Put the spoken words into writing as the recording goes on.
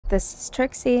This is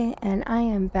Trixie, and I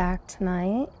am back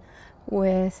tonight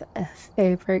with a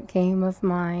favorite game of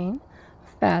mine,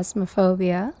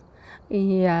 Phasmophobia.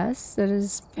 Yes, it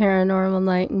is Paranormal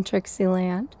Night in Trixie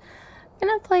Land. I'm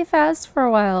gonna play Phas for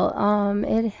a while.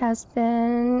 It has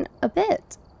been a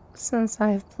bit since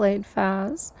I've played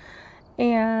Phas,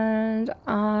 and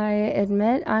I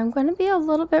admit I'm gonna be a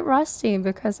little bit rusty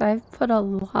because I've put a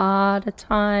lot of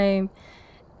time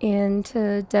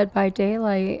into Dead by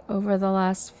Daylight over the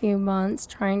last few months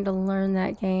trying to learn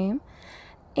that game.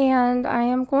 And I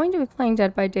am going to be playing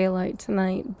Dead by Daylight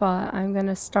tonight, but I'm going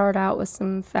to start out with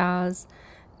some Phas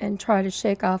and try to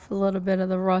shake off a little bit of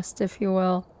the rust, if you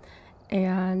will,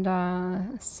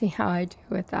 and see how I do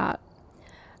with that.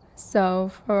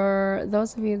 So for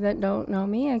those of you that don't know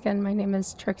me, again, my name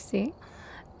is Trixie,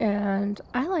 and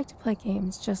I like to play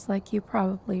games just like you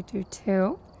probably do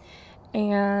too.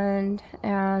 And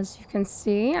as you can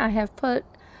see, I have put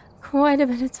quite a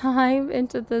bit of time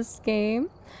into this game,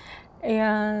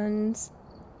 and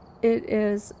it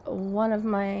is one of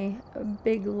my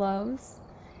big loves.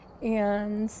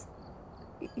 And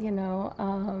you know,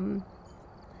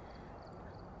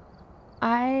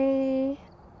 I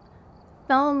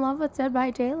fell in love with Dead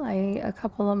by Daylight a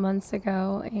couple of months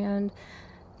ago, and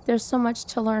there's so much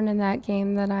to learn in that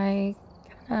game that I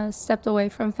stepped away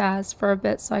from Phas for a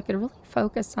bit so I could really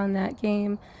focus on that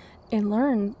game and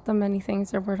learn the many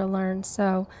things there were to learn.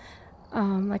 So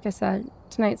like I said,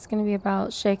 tonight's going to be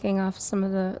about shaking off some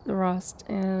of the rust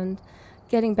and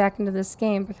getting back into this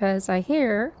game, because I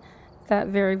hear that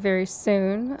very, very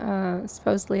soon,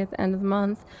 supposedly at the end of the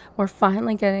month, we're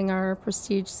finally getting our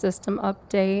prestige system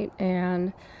update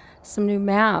and some new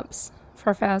maps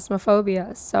for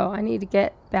Phasmophobia. So I need to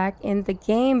get back in the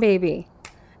game, baby.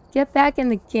 Get back in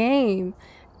the game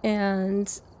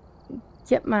and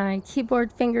get my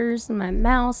keyboard fingers and my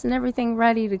mouse and everything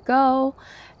ready to go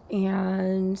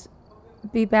and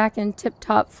be back in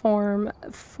tip-top form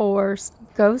for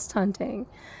ghost hunting.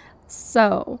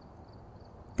 So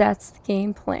that's the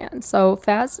game plan. So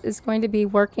Phas is going to be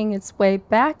working its way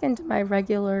back into my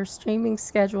regular streaming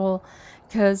schedule,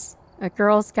 because a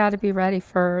girl's got to be ready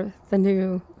for the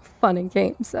new fun and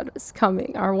games that is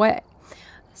coming our way.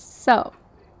 So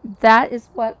that is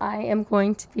what I am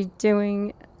going to be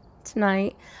doing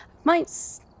tonight. Might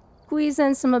squeeze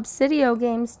in some Obsidio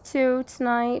games too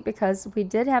tonight, because we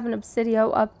did have an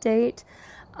Obsidio update,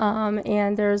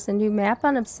 and there's a new map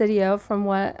on Obsidio from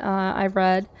what I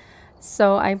read.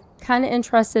 So I'm kind of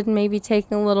interested in maybe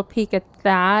taking a little peek at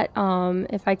that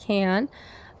if I can,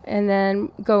 and then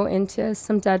go into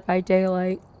some Dead by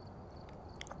Daylight.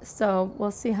 So we'll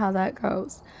see how that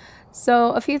goes.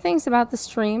 So a few things about the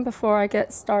stream before I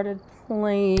get started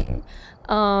playing.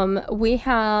 We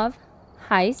have,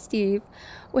 hi Steve,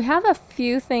 we have a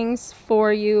few things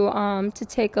for you to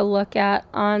take a look at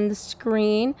on the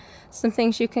screen. Some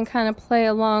things you can kind of play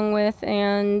along with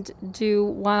and do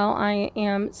while I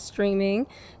am streaming,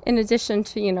 in addition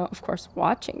to, you know, of course,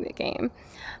 watching the game.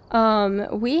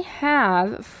 We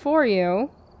have for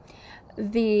you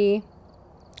the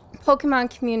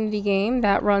Pokemon community game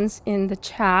that runs in the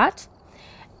chat,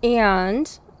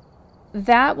 and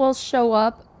that will show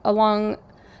up along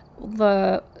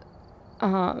the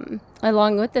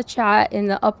along with the chat in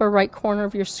the upper right corner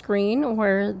of your screen,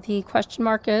 where the question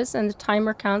mark is, and the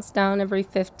timer counts down every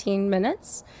 15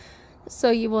 minutes. So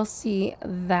you will see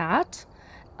that,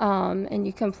 and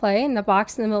you can play in the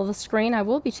box in the middle of the screen. I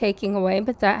will be taking away,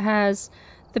 but that has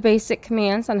the basic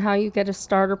commands on how you get a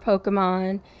starter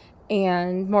Pokemon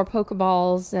and more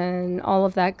Pokeballs and all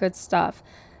of that good stuff.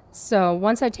 So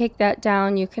once I take that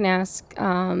down, you can ask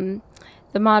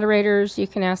the moderators, you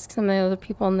can ask some of the other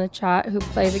people in the chat who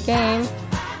play the game.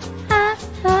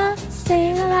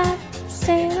 Stay alive,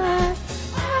 stay alive,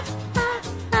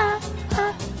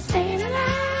 stay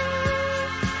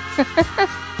alive.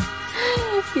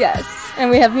 Yes, and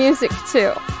we have music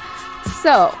too.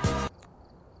 So,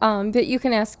 but you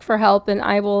can ask for help, and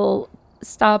I will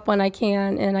stop when I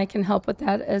can, and I can help with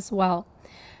that as well.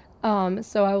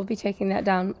 So I will be taking that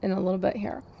down in a little bit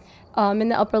here. In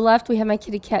the upper left, we have my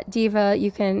kitty cat Diva.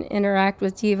 You can interact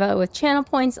with Diva with channel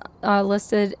points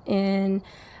listed in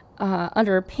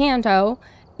under Pando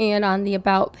and on the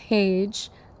About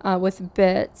page with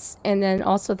bits. And then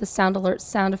also the sound alert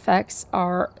sound effects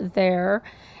are there.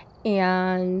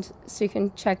 And so you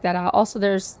can check that out. Also,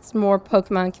 there's some more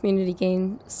Pokemon community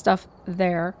game stuff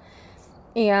there.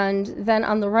 And then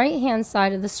on the right hand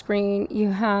side of the screen,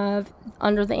 you have,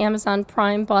 under the Amazon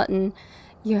Prime button,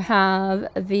 you have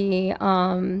the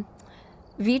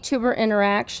VTuber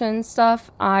interaction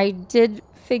stuff. I did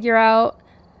figure out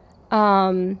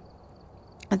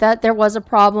that there was a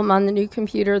problem on the new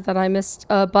computer that I missed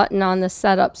a button on the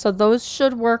setup. So those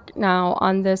should work now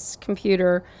on this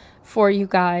computer for you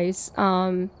guys.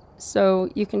 So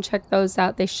you can check those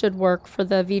out. They should work for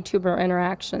the VTuber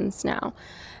interactions now.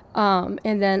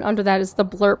 And then under that is the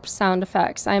blurp sound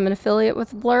effects. I am an affiliate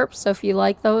with Blurp, so if you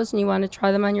like those and you want to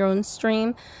try them on your own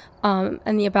stream,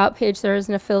 in the About page there is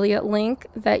an affiliate link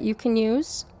that you can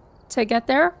use to get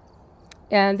there.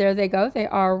 And there they go. They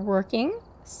are working.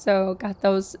 So got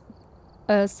those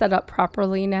set up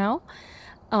properly now.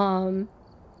 So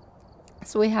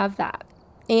we have that.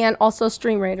 And also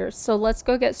Stream Raiders. So let's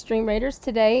go get Stream Raiders.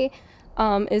 Today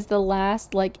is the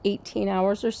last like 18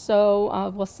 hours or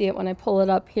so. We'll see it when I pull it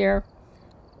up here.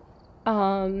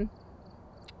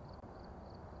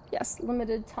 Yes,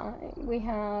 limited time. We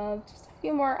have just a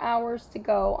few more hours to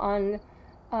go on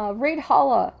Raid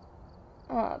Hala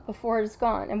before it's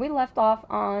gone. And we left off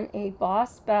on a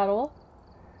boss battle.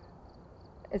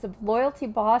 It's a loyalty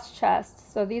boss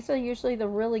chest. So these are usually the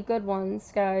really good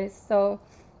ones, guys. So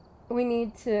we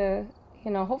need to,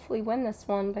 you know, hopefully win this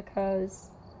one because,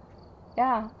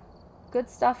 yeah, good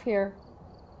stuff here.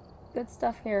 Good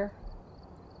stuff here.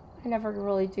 I never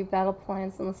really do battle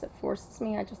plans unless it forces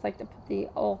me. I just like to put the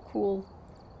all cool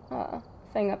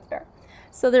thing up there.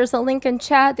 So there's a link in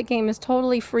chat. The game is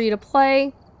totally free to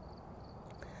play.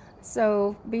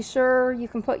 So be sure you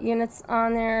can put units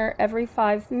on there every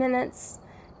 5 minutes.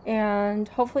 And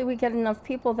hopefully we get enough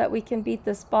people that we can beat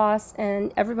this boss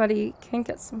and everybody can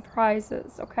get some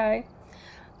prizes, okay?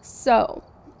 So,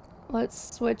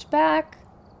 let's switch back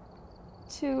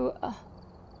to...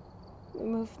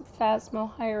 move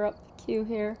Phasmo higher up the queue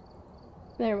here.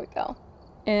 There we go.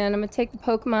 And I'm going to take the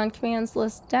Pokemon commands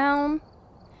list down.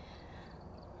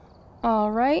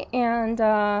 Alright, and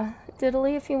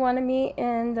Diddly, if you want to meet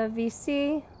in the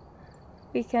VC,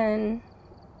 we can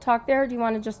talk there, or do you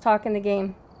want to just talk in the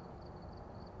game?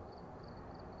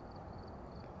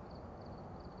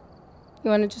 You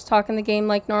want to just talk in the game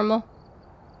like normal?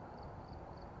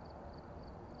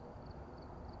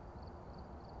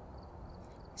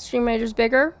 Stream Raiders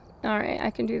bigger? Alright,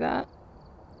 I can do that.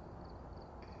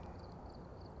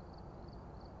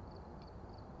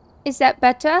 Is that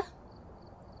better?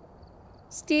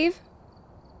 Steve?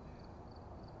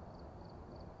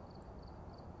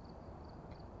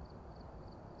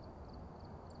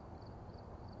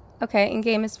 Okay,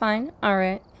 in-game is fine.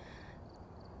 Alright.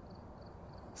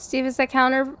 Steve, is that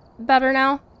counter better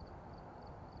now?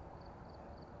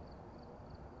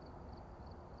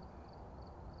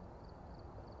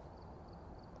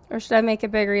 Or should I make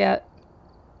it bigger yet?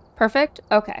 Perfect?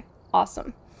 Okay,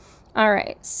 awesome.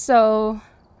 Alright, so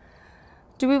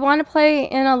do we want to play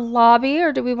in a lobby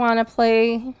or do we want to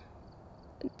play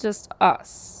just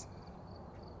us?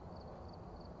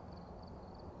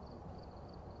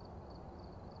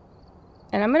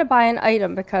 And I'm going to buy an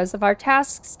item because of our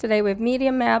tasks today. We have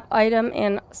medium map, item,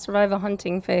 and survive a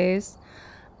hunting phase.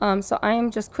 So I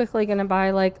am just quickly going to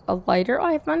buy like a lighter. Oh,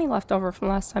 I have money left over from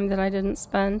last time that I didn't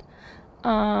spend.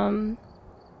 I'm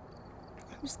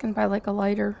just going to buy like a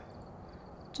lighter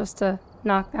just to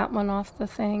knock that one off the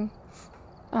thing.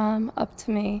 Up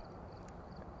to me.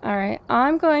 Alright,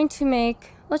 I'm going to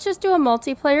make... Let's just do a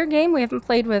multiplayer game. We haven't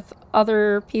played with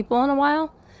other people in a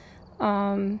while.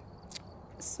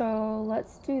 So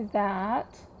let's do that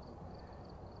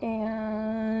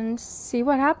and see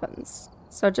what happens.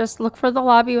 So just look for the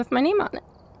lobby with my name on it.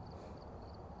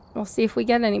 We'll see if we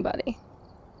get anybody.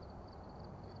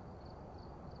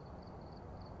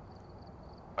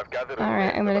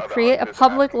 Alright, I'm going to create a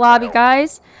public lobby,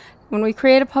 guys. When we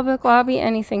create a public lobby,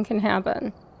 anything can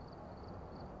happen.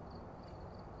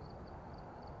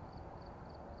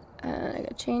 And I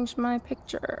gotta change my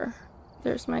picture.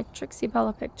 There's my Trixie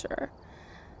Bella picture.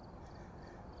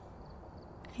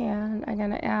 And I'm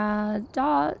gonna add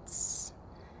dots.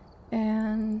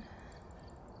 And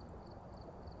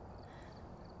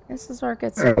this is where it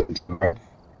gets...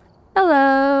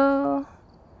 Hello!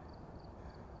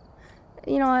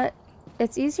 You know what?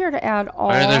 It's easier to add all...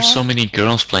 Why are there so many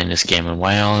girls playing this game and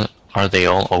why are they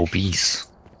all obese?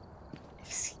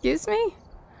 Excuse me?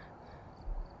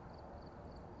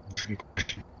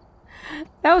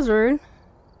 That was rude.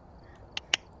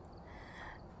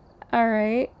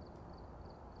 Alright.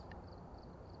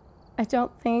 I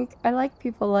don't think I like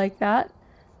people like that.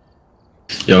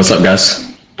 Yo, what's up,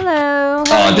 guys? Hello.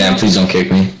 Oh, damn, please don't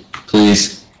kick me.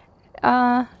 Please.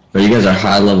 But you guys are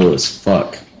high level as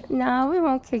fuck. No, we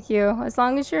won't kick you. As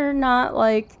long as you're not,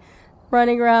 like,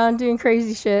 running around doing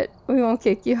crazy shit, we won't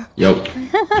kick you. Yup.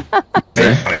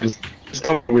 Okay.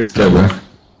 Good, bro.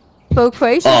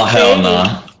 Vocation. Oh, hell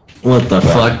nah. What the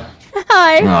fuck?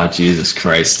 Hi. Oh, Jesus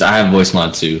Christ. I have voice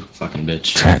mod too, fucking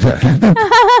bitch.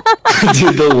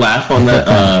 Dude, the laugh on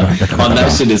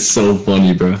that shit is so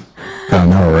funny, bro. Oh,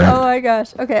 no, right? Oh my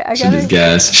gosh. Okay, I Shit is gotta...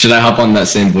 gas. Should I hop on that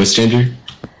same voice changer?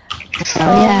 Oh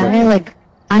yeah, I mean, like,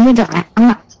 am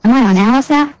I on Alice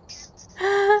now?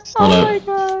 Oh Hold up. my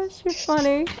gosh, you're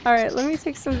funny. Alright, let me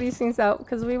take some of these things out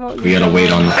because we won't We use gotta them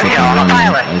wait all. on the fucking run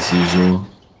as usual.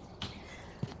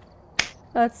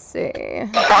 Let's see.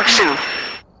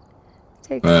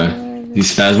 Take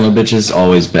These Phasmo bitches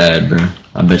always bad, bro.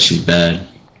 I bet she's bad.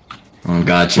 Oh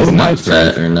god, she's not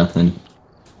fat or nothing.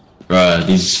 Bruh,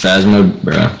 these Phasmo,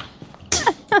 bruh.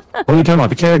 What are you talking about?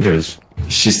 The characters?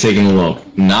 She's taking a little.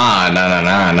 Nah.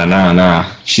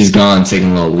 She's gone,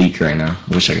 taking a little leak right now.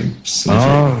 I wish I could sniff it.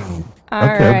 Oh.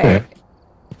 Alright.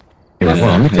 Yeah,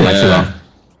 well, let me turn my shit off.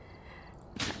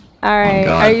 Alright, Oh,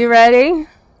 God. are you ready?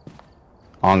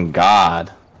 On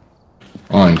God.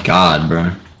 On God,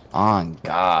 bro. On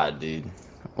God, dude.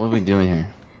 What are we doing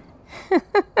here?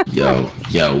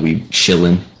 Yo, we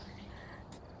chilling.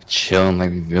 Chilling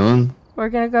like we doing? We're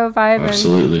gonna go vibing.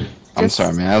 Absolutely. I'm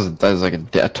sorry, man. That was like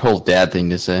a total dad thing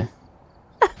to say.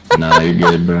 Nah, you're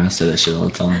good, bro. I say that shit all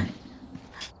the time.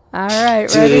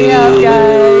 Alright, ready up,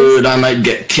 guys. Dude, I might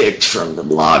get kicked from the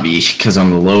lobby because I'm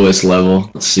the lowest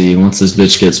level. Let's see. Once this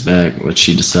bitch gets back, what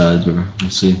she decides, bro. We'll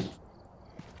see.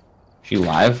 She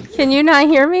live? Can you not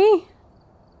hear me?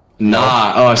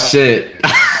 Nah. Oh shit.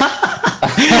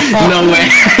 No way.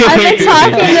 I've been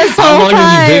talking this whole How long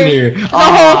have you been time. here? The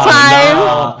whole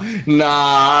time.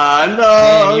 Nah,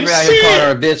 no. Man, you better shit. call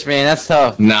her a bitch, man. That's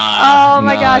tough. Nah. Oh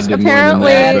my gosh! I did more than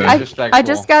Apparently, that, bro. I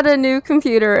just got a new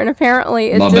computer, and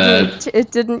apparently My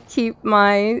it didn't keep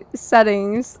my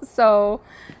settings. So,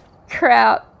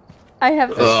 crap. I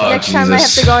have to, next time I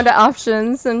have to go into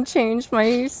options and change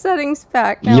my settings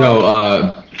back now.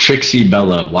 Yo, Trixie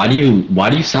Bella, why do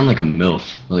you sound like a MILF?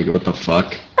 Like what the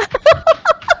fuck?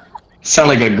 Sound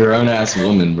like a grown ass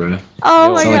woman, bro.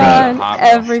 Oh my Sound like god!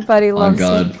 Everybody loves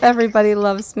God. me. Everybody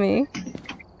loves me.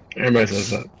 Everybody says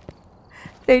that.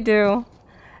 They do.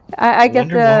 I get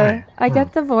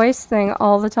the voice thing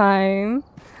all the time.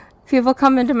 People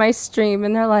come into my stream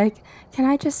and they're like, "Can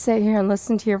I just sit here and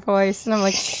listen to your voice?" And I'm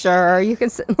like, "Sure, you can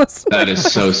sit and listen." That is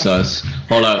so sus.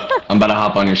 Hold up, I'm about to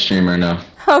hop on your stream right now.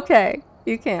 Okay,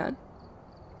 you can.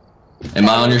 Am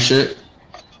I on your shit?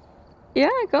 Yeah,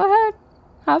 go ahead.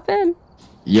 Hop in.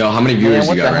 Yo, how many Man, viewers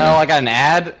what you the got right hell? now? I got an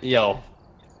ad? Yo.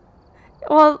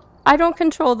 Well, I don't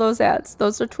control those ads.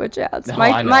 Those are Twitch ads. No, my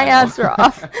I know, my I know. ads are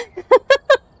off.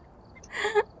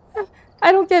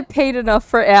 I don't get paid enough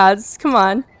for ads. Come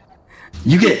on.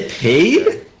 You get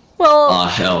paid? Well, Oh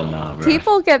hell nah, bro.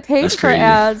 people get paid That's for crazy.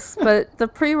 ads, but the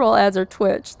pre-roll ads are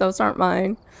Twitch. Those aren't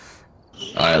mine.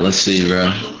 Alright, let's see,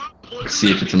 bro. Let's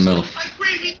see if it's a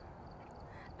MILF.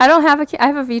 I don't have I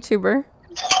have a VTuber.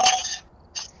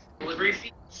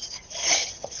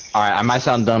 Alright, I might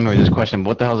sound dumb with this question, but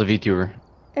what the hell's a VTuber?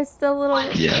 It's the little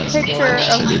Yeah. picture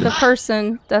of the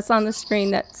person that's on the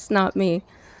screen that's not me.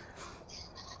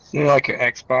 You know, like your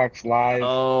Xbox Live.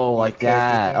 Oh, like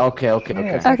that. Okay.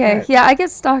 Okay, yeah, I get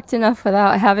stalked enough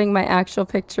without having my actual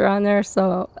picture on there,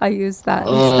 so I use that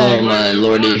Oh instead. my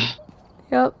lordy.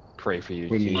 Yep. Pray for you.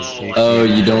 When you Jesus. see- Oh,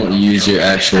 you don't use your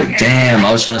actual. Damn,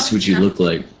 I was trying to see what you look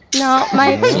like. No,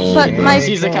 my Oh, but bro. my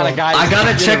He's the kind of guy. I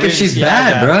gotta check if she's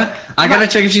bad, bro. I gotta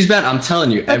check if she's bad. I'm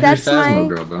telling you, But every that's Phasmo my-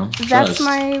 girl, bro. that's Trust.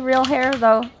 my real hair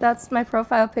though. That's my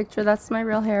profile picture. That's my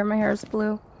real hair. My hair is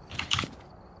blue.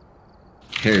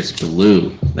 Hair's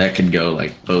blue. That could go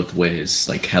like both ways,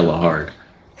 like hella hard.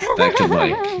 That could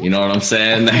like, you know what I'm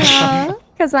saying?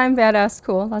 Because I'm badass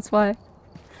cool. That's why.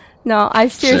 No, I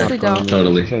seriously Sure. don't.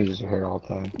 Totally. Changes your hair all the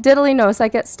time. Diddley knows I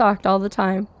get stalked all the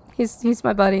time. He's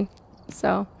my buddy.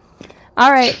 So,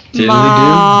 all right, Diddly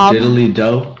Mob. do, diddly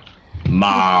do.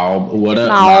 Mob. What up,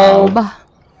 Mob. Mob?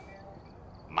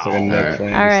 So the next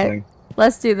thing, All right. thing.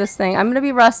 Let's do this thing. I'm gonna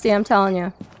be rusty. I'm telling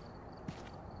you.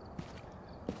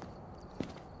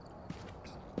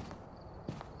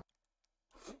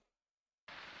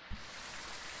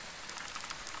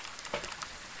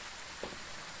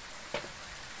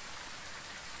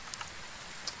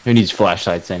 Who needs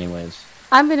flashlights anyways?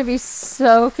 I'm gonna be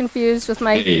so confused with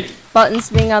my Hey. buttons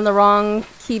being on the wrong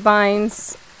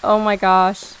keybinds. Oh my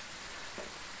gosh.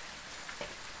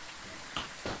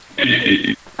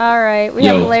 All right, we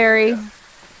have Yo. Larry,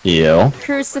 Yo.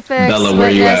 Crucifix, Bella, where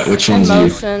you at? Witness, Which and one's you?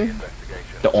 Motion.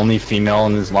 The only female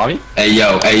in this lobby? Hey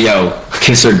yo,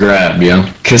 kiss or grab, yo.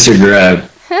 Kiss or grab.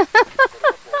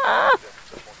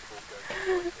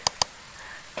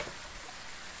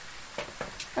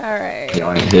 All right. Yo,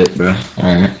 I ain't hit, bro.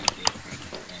 Alright.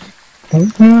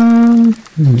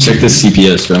 Check this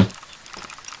CPS, bro.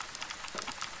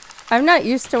 I'm not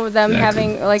used to them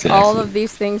having like all of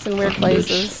these things in weird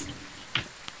places.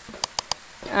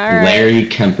 Alright. Larry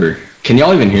Kemper. Can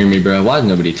y'all even hear me, bro? Why is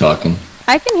nobody talking?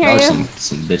 I can hear you.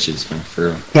 Some bitches, bro, for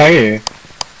real. I hear you.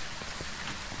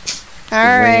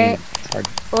 Alright.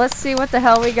 Let's see what the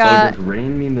hell we got. Does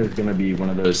rain mean there's gonna be one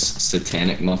of those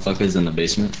satanic motherfuckers in the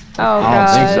basement? Oh, I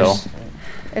gosh. don't think so.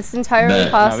 It's entirely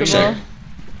Bet. possible. Sure.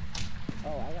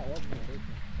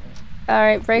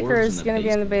 Alright, Breaker Orbs is in the gonna be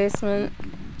in the basement.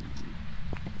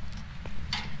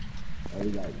 We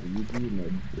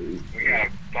got a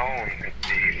bone in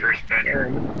the first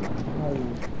bedroom.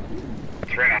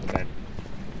 It's right off that.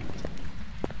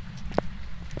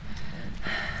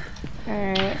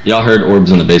 Alright. Y'all heard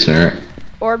orbs in the basement, right?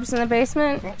 Orbs in the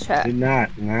basement? Check. Did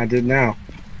not. No, I did now.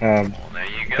 Well, there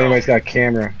you If go. anybody's got a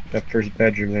camera, that first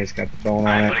bedroom there's got the bone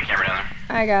on Put it. a camera down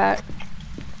I got.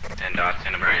 there. And dots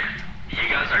in a break. You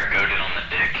guys are goated on the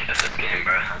dick at this game,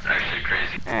 bro. That's actually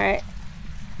crazy. Alright.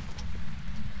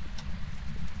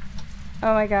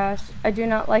 Oh my gosh. I do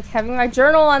not like having my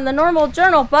journal on the normal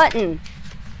journal button.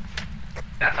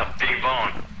 That's a big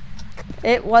bone.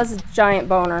 It was a giant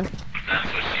boner. That's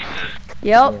what she said.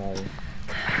 Yep.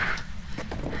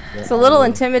 It's a little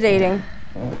intimidating.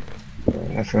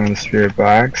 Nothing on the spirit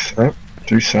box. Oh,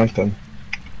 do something.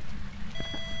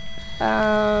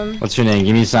 What's your name?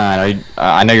 Give me a sign. Are you,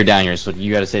 I know you're down here, so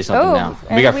you gotta say something now.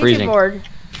 and We got Ouija freezing. board.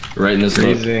 Right in this book,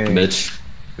 Freezing. bitch.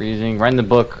 Freezing. Write in the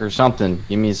book or something.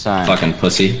 Give me a sign. Fucking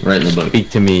pussy. Right in the book. Speak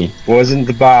to me. Wasn't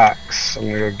the box. I'm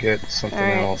gonna go get something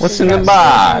Alright. else. What's in the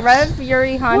box? Rev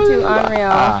Yuri Hantu Unreal.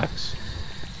 Box.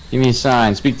 Give me a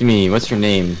sign. Speak to me. What's your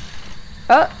name?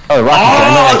 Oh, Oh, Rocky.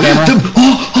 I know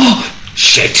that camera.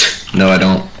 Shit. No, I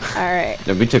don't. alright.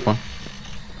 No, we took one.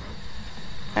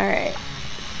 Alright.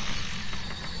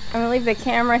 I'm gonna leave the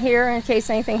camera here in case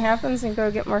anything happens and go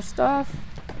get more stuff.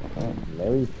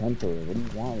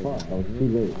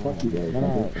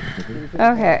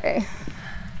 Okay.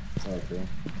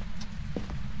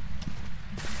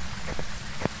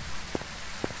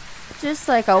 Just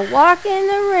like a walk in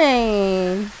the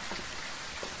rain.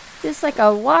 Just like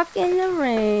a walk in the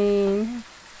rain.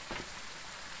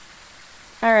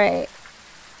 Alright.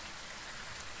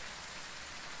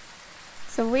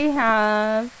 So we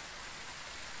have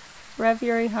Rev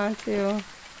Yuri Hantu.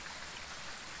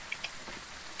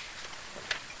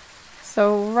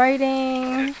 So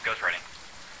writing. Ghost writing.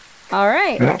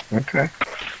 Alright. Oh, okay.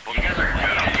 Well, you guys are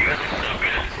so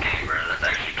good at this game, bro. That's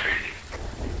actually crazy.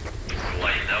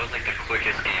 Like, that was like the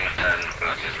quickest game I've had.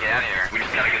 Let's just get out of here. We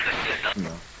just gotta get this shit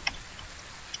done.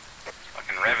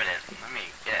 Fucking Revenant. Let me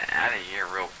get out of here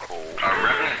real cool.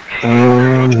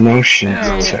 Revenant. Motion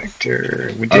Alright.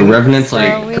 detector. We Are did. revenants So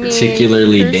like we need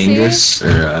particularly Cruci. dangerous,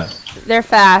 or They're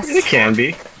fast. It can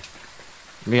be.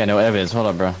 We got no evidence. Hold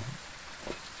up, bro.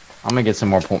 I'm gonna get some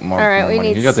more. Alright, we money.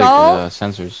 need You got salt. the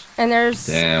sensors. And there's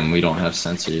damn, we don't have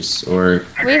sensors, or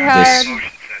we had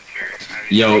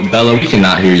Yo, Bella, we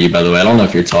cannot hear you. By the way, I don't know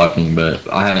if you're talking, but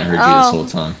I haven't heard you this Oh. whole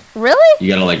time. really?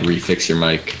 You gotta like refix your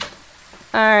mic.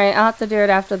 Alright, I'll have to do it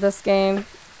after this game.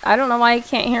 I don't know why you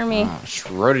can't hear me.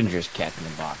 Schrodinger's cat in the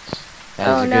box. That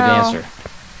is Oh, a good no. answer.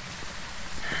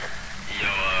 Yo,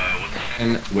 what's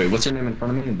And wait, what's your name in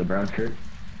front of me? The brown shirt.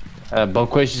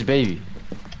 Boquacious baby.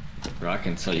 Bro, I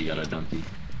can tell you got a dumpy.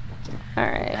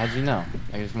 Alright. How'd you know?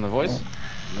 I guess from the voice?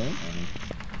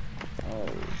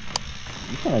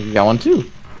 Oh. You got one too.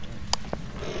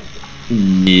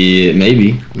 Yeah,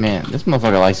 maybe. Man, this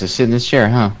motherfucker likes to sit in this chair,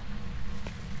 huh?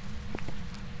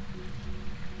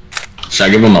 Should I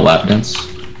give him a lap dance?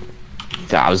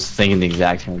 I was thinking the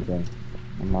exact same thing.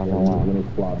 I'm not gonna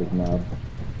lie.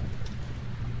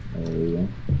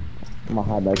 I'm gonna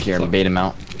hide back here and bait him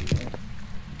out.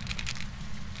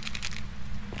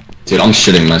 Dude, I'm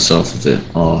shitting myself with it.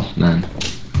 Oh man.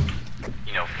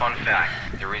 You know, fun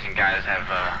fact, the reason guys have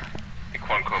a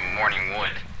quote-unquote morning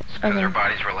wood is because their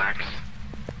bodies relax.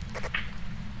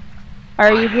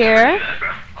 Are you here?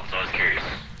 Also, I was curious.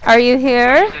 Are you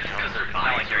here? Because their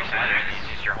bodies are excited.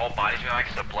 Your whole body's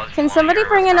relaxed, so blood's Can flowing somebody here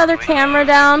bring another properly. camera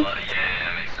down? Yeah,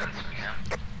 that makes sense.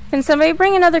 Yeah. Can somebody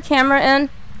bring another camera in?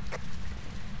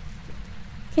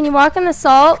 Can you walk in the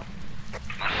salt?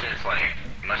 My shit's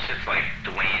like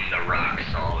Dwayne the Rock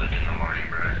solid in the morning,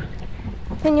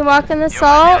 bro. Can you walk in the You know,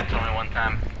 my salt? dad told me one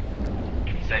time,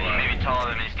 he said, you may be taller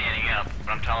than me standing up,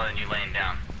 but I'm taller than you laying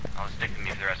down. I'll stick to me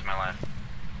for the rest of my life.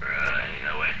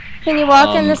 No way. Can you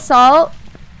walk in the salt?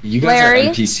 You guys Larry?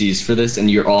 are NPCs for this, and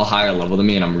you're all higher level than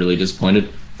me, and I'm really disappointed.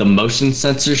 The motion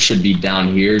sensor should be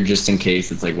down here, just in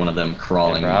case it's like one of them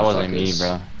crawling. Bro, that wasn't me,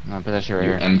 motherfuckers. bro. No, put that shit right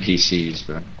You're here. NPCs,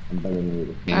 bro.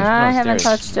 I haven't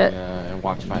touched it.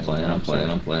 Walked by. I'm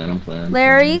playing.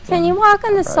 Larry, can you walk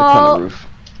on the On the salt? roof.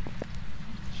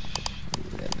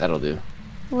 Yeah, that'll do.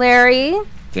 Larry?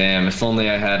 Damn, if only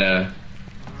I had a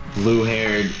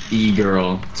blue-haired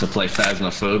e-girl to play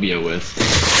Phasmophobia with.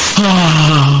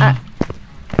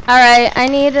 Alright, I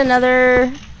need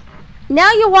another...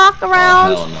 Now you walk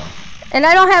around, Oh, hell no. and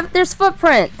I don't have... There's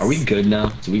footprints. Are we good now?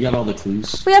 Do we got all the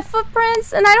clues? We have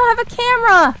footprints, and I don't have a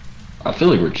camera. I feel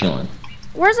like we're chilling.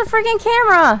 Where's the freaking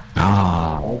camera?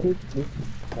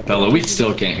 Bella, we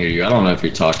still can't hear you. I don't know if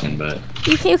you're talking, but...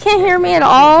 You can't hear me at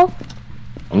all?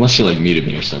 Unless you, like, muted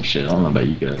me or some shit. I don't know about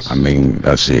you guys. I mean,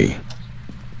 let's see.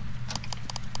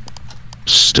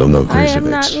 Still no I am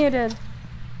crucifix. not muted.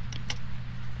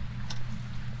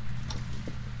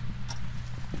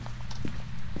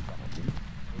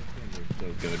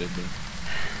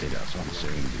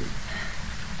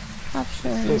 Stop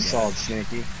sharing. So solid,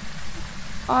 Snaky.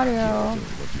 Audio.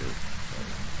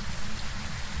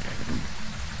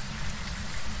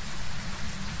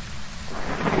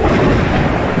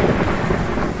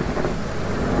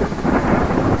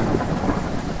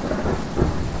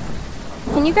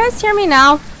 Can you guys hear me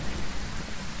now?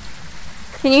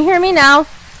 Can you hear me now?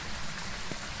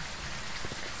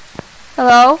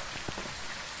 Hello?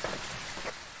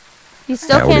 You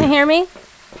still Yeah, can't hear me?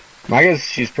 I guess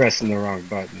she's pressing the wrong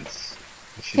buttons.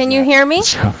 Can you hear me?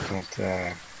 It's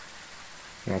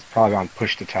probably on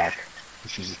push to talk.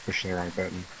 She's just pushing the wrong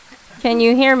button. Can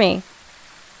you hear me?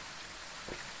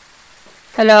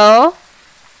 Hello?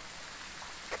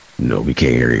 No, we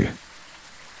can't hear you.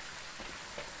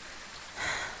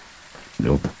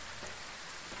 Nope.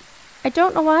 I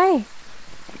don't know why.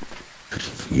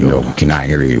 No, we cannot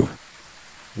hear you.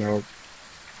 Nope.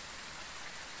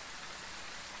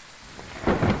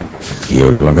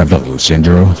 You don't got the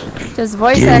syndrome? Does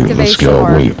voice Yeah, let's activation go.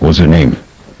 work? Wait, what's her name?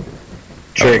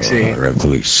 Trixie.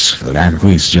 Police.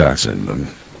 Police Jackson.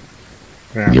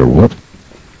 Yeah. You're what?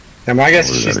 I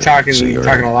guess she's talking See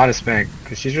her. a lot of smack,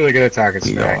 because she's really good at talking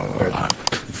smack.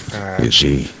 But, Is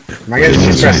she? I guess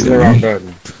she's pressing the wrong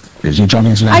button. Is she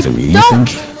talking smack to me, you don't-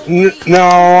 think? No,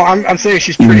 I'm saying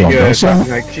she's pretty You don't good. think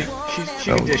so? Like she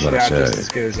can dish it what I out just said. as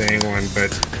good as anyone.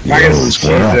 But Yo, I guess she's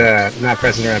what up? not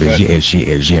pressing the right Is button. she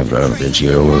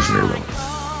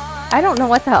I don't know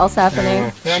what the hell's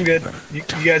happening. Yeah, I'm good. You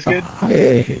guys good?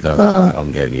 Hey,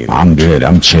 I'm getting. I'm good.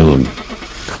 I'm chilling.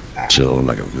 Chilling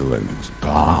like a good.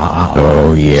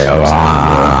 Oh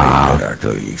yeah.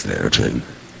 Actually, there too.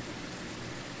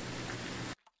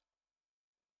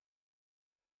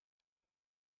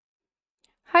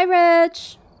 Hi,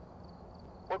 Rich.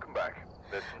 Welcome back.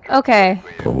 Okay.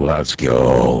 Let's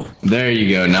go. There you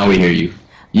go. Now we hear you.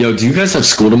 Yo, do you guys have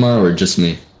school tomorrow or just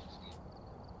me?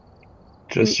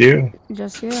 Just you.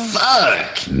 Just you.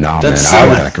 Fuck! Nah, That's man.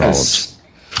 I so got college.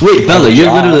 Wait, Bella,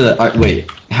 you're literally...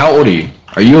 wait, how old are you?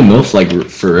 Are you a MILF, like,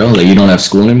 for real? Like, you don't have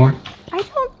school anymore? I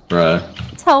don't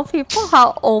Bruh. tell people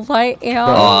how old I am.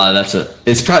 Oh, that's a...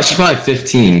 She's probably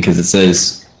 15, because it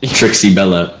says Trixie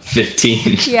Bella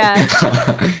 15. Yeah.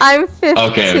 I'm 15.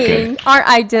 Okay. Aren't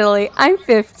I, Dilly? I'm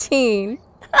 15.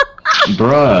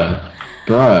 Bruh.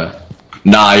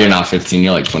 Nah, you're not 15.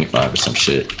 You're like 25 or some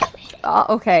shit.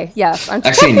 Okay, yes. I'm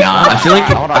Actually, nah. I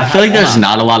feel like there's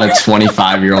not a lot of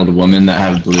 25-year-old women that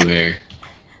have blue hair.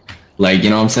 Like, you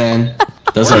know what I'm saying?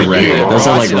 Those are rare. Those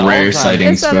are like rare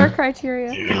sightings, Is that our bro.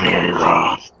 criteria?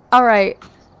 Alright.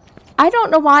 I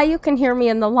don't know why you can hear me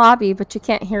in the lobby, but you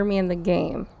can't hear me in the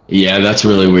game. Yeah, that's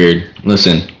really weird.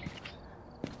 Listen,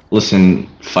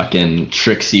 fucking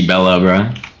Trixie Bella, bro.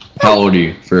 How old are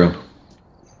you, for real?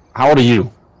 How old are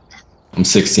you? I'm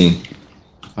 16.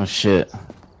 Oh shit.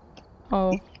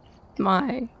 Oh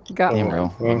my god. Damn,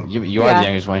 bro. You Yeah. are the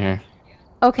youngest one here.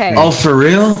 Okay. Oh, for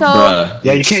real? So- Bruh.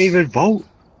 Yeah, you can't even vote.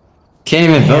 Can't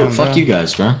even vote. Damn, Fuck bro. you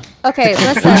guys, bro. Okay, Who'd you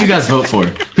listen. guys vote for?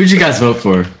 Who'd you guys vote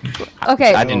for?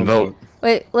 Okay, I didn't vote.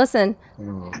 wait, listen.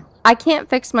 I can't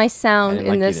fix my sound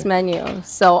didn't in like you this to. menu,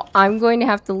 so I'm going to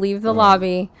have to leave the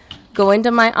lobby, go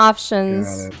into my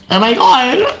options. Oh my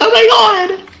god! Oh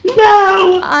my god!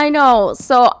 No! I know.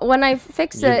 So when I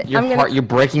fix it, I'm gonna. You're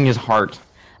breaking his heart.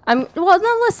 Well,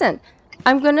 no, listen.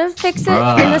 I'm gonna fix it in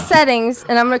the Bruh. settings,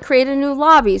 and I'm gonna create a new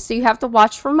lobby. So you have to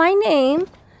watch for my name,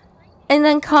 and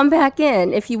then come back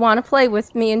in if you want to play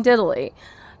with me and Diddly.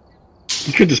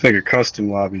 You could just make a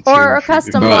custom lobby too. Or a if you-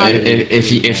 custom Bro, lobby.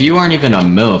 if you aren't even a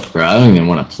MILF, bro, I don't even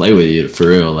want to play with you, for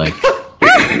real. Like,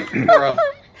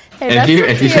 Hey, that's up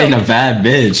if to you're you. a bad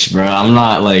bitch, bro, I'm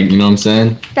not like, you know what I'm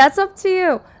saying? That's up to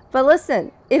you. But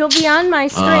listen, it'll be on my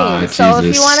screen. Ah, so if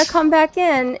you Jesus. want to come back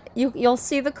in, you'll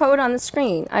see the code on the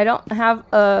screen. I don't have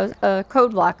a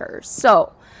code blocker.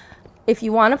 So If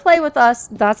you want to play with us,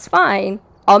 that's fine.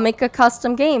 I'll make a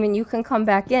custom game and you can come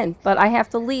back in, but I have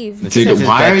to leave. Dude,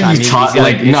 why are you talking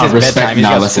like no respect?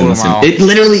 No, listen. It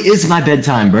literally is my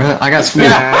bedtime, bro. I got school.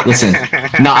 Listen,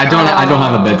 no, I don't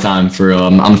have a bedtime for real.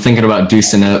 I'm thinking about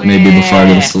deucing up maybe before I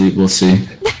go to sleep. We'll see.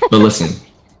 But listen,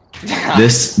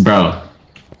 this, bro.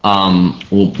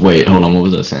 Well, wait, hold on. What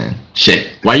was I saying?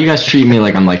 Shit. Why you guys treat me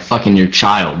like I'm like fucking your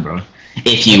child, bro?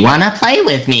 If you wanna play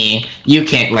with me, you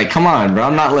can't. Like, come on, bro.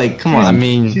 I'm not like, come on. I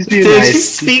mean, dude,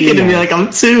 she's speaking to me like I'm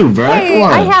 2, bro. Hey, come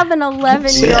on. I have an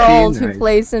 11-year-old who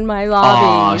plays in my lobby.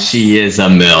 Oh, she is a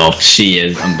MILF. She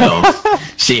is a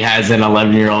MILF. She has an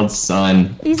 11-year-old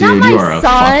son. He's dude, not my you are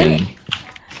son. a fucking.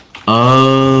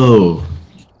 Oh.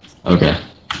 Okay.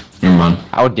 Never mind.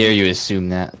 How dare you assume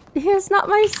that? He's not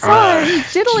my son.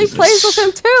 Diddley plays with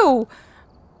him too.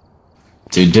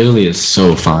 Dude, Diddley is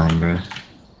so fine, bro.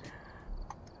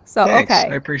 So, Thanks, okay.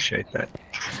 I appreciate that.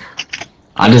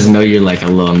 I just know you're like a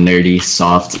little nerdy,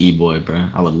 soft e-boy, bro.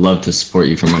 I would love to support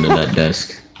you from under that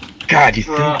desk. God, you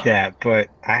think that, but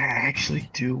I actually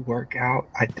do work out.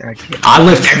 I can't. I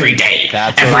lift every day.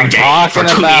 That's every what day I'm for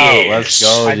talking 2 about. years. Let's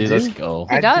go, I dude. do. Let's go.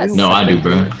 He does. No, I do,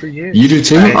 bro. For years. You do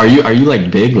too? Are you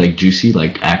like big, like juicy,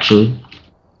 like actually?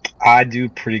 I do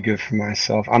pretty good for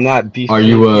myself. I'm not beefy. Are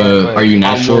you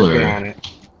natural I'm working or? on it.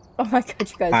 Oh my god,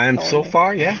 you guys. I am killing so me.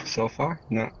 far, yeah, so far.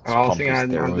 No, all Pump thing his I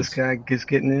know steroids. this guy gets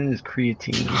getting in is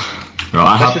creatine. Bro,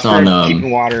 I That's hopped just on for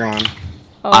keeping water on.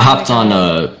 Oh I my hopped on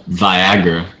God.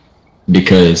 Viagra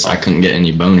because I couldn't get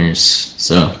any boners.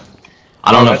 So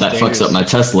I don't know if that that's fucks up my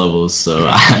test levels. So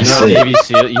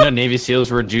You know, Navy SEALs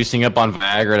were juicing up on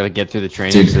Viagra to get through the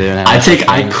training. dude, so they didn't have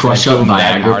I crush up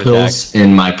Viagra pills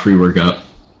in my pre-workout.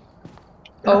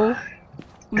 Oh.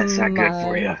 That's not good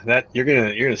for you. That you're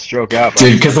gonna stroke out.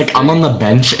 Dude, because like I'm on the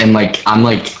bench and like I'm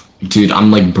like, dude, I'm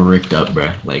like bricked up,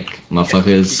 bro. Like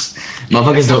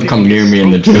motherfuckers don't come near me in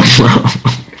the gym, bro.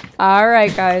 All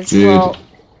right, guys. Dude. Well,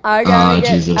 I gotta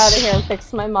get Jesus. out of here and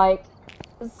fix my mic.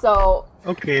 So,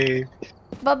 Okay.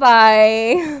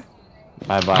 bye-bye.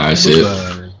 Bye bye. Alright, see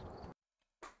ya.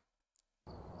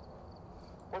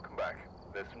 Welcome back.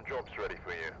 There's some jobs ready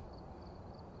for you.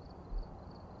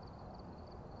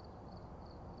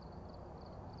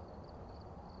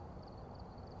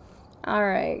 All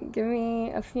right, give me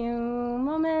a few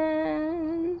moments.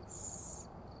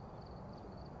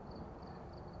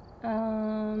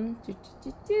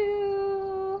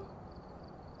 Do.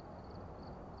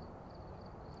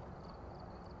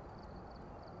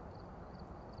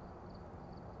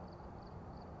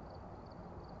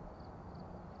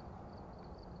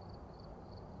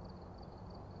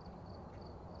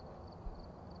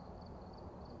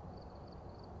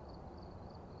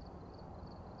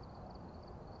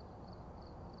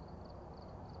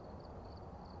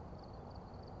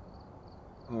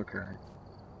 Okay.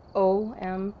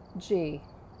 OMG.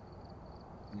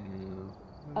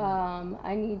 Yeah.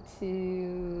 I need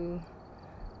to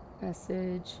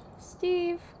message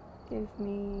Steve. Give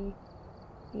me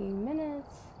a minute.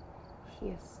 He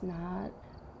has not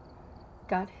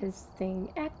got his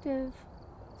thing active,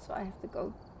 so I have to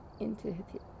go into his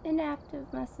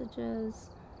inactive messages.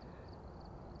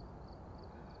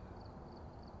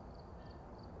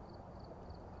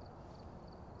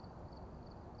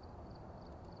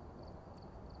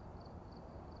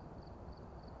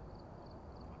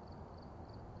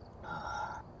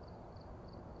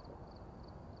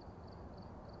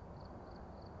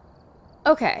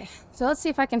 Okay, so let's see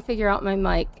if I can figure out my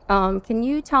mic. Can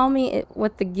you tell me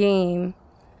what the game,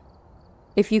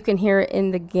 if you can hear it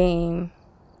in the game?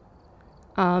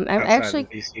 I'm actually,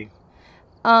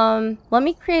 let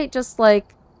me create just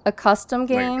like a custom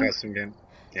game. Like a custom game.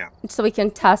 Yeah. So we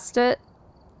can test it.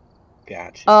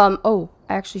 Gotcha. Oh,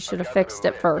 I actually should have fixed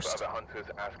it first.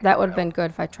 That would have been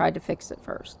good if I tried to fix it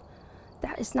first.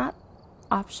 That is not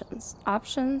options.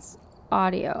 Options,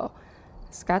 audio.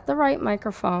 It's got the right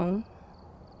microphone.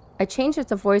 I changed it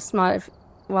to voice mod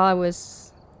while I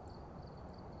was...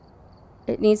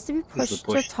 It needs to be pushed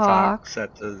to talk.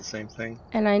 Set to the same thing.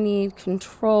 And I need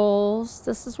controls.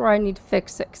 This is where I need to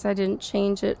fix it because I didn't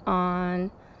change it on...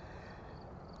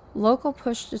 Local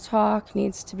push to talk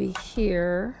needs to be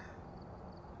here.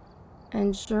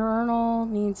 And journal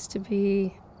needs to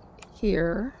be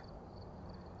here.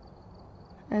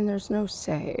 And there's no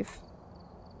save.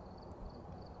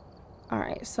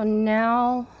 Alright, so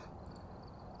now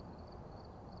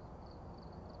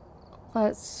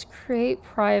let's create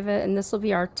private, and this will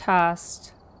be our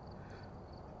test.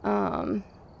 Wrong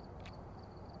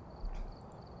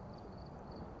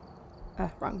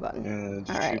button. Yeah,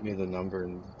 just All right. shoot me the number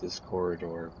in Discord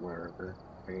or wherever.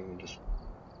 I can just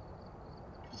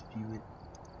view it.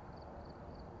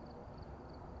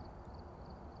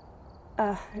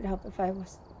 It'd help if I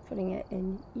was putting it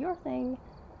in your thing.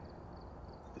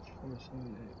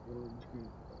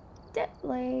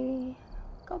 Deadly.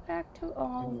 Go back to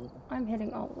all. I'm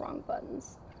hitting all the wrong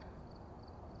buttons.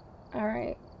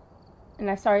 Alright. And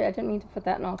I didn't mean to put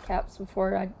that in all caps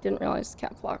before. I didn't realize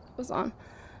cap lock was on.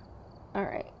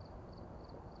 Alright.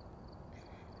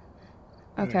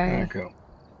 Okay.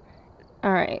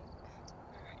 Alright.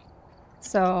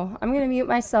 So, I'm gonna mute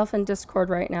myself in Discord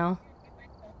right now.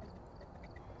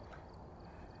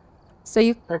 So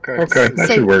you... Okay, that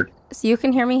should work. So you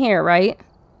can hear me here, right?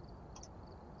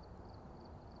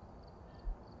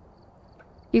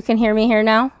 You can hear me here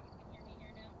now?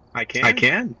 I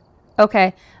can.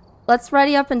 Okay. Let's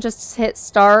ready up and just hit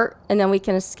start, and then we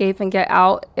can escape and get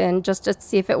out, and just to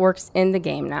see if it works in the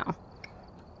game now.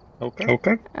 Okay.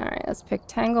 Alright, let's pick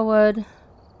Tanglewood.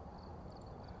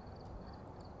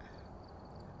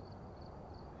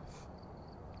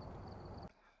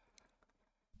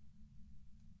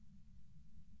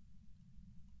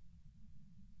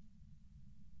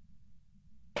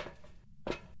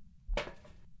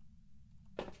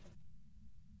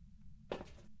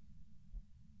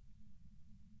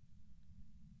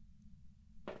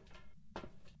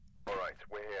 Alright,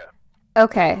 we're here.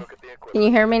 Okay. Can you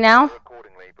hear me now?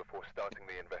 Accordingly before starting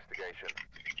the investigation.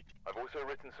 I've also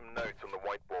written some notes on the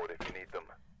whiteboard if you need them.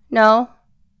 No?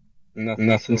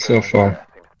 Nothing so far.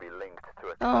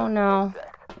 Oh no.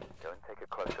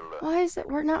 Why is it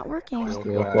we're not working?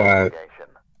 Still quiet.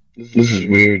 This is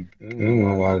weird. I don't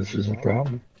know why this is a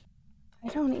problem. I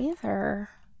don't either.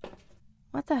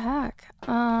 What the heck?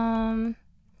 I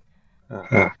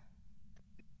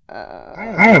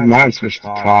have mine switched to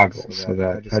toggle so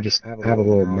that I just have a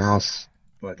little mouse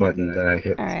button that I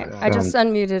hit. Alright, I just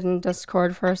unmuted in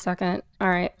Discord for a second.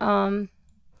 Alright,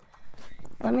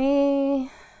 let me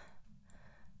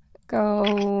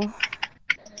go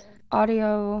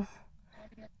audio.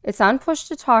 It's on push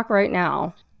to talk right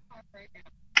now.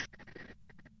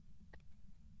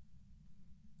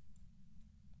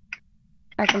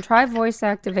 I can try voice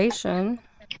activation.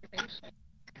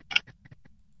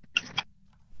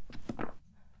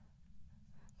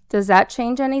 Does that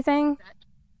change anything?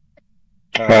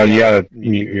 You gotta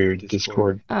mute your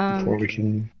Discord before we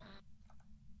can.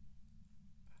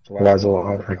 Otherwise,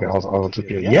 I'll just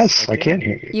be like, yes, I can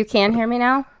hear you. You can hear me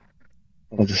now?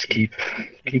 I'll just keep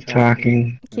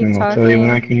talking, and I'll tell you when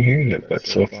I can hear you. But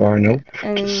so far, nope.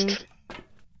 And just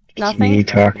nothing? me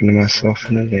talking to myself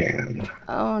in a van.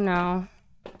 Oh no.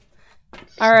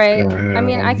 Alright, I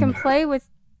mean, I can play with...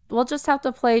 We'll just have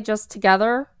to play just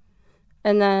together.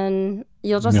 And then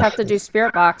you'll just have to do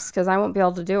Spirit Box, because I won't be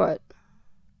able to do it.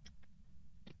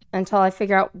 Until I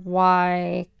figure out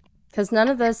why... Because none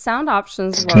of the sound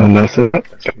options work.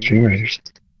 Generators.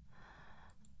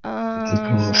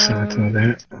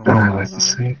 That. I like to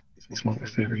see. It's one of my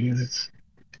favorite units.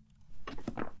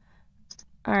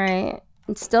 Alright.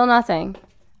 It's still nothing.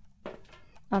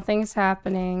 Nothing's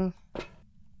happening.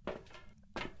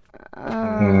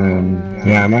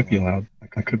 Yeah, I might be loud.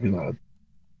 I could be loud.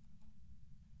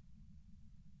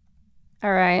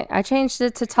 Alright. I changed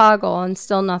it to toggle and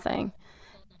still nothing.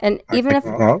 And even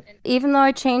though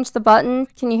I changed the button,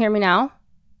 can you hear me now?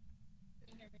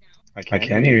 I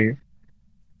can hear you.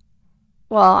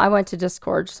 Well, I went to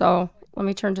Discord, so let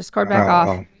me turn Discord back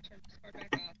off.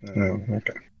 Oh,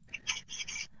 okay.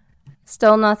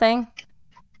 Still nothing?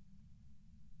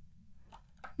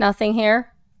 Nothing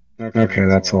here? Okay,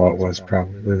 that's all it was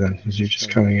probably then. Was you just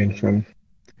coming in from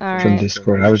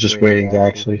Discord? I was just waiting to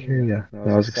actually hear you.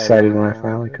 I was excited when I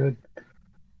finally could.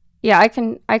 Yeah, I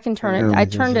can turn it. I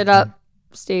turned it up,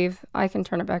 Steve. I can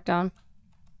turn it back down.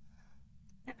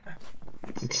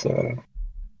 It's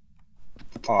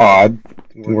odd.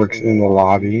 It works in the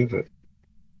lobby, but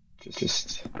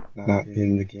just not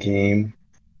in the game.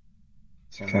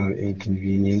 It's kind of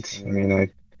inconvenient. I mean,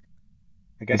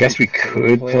 I guess we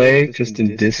could play just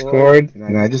in Discord,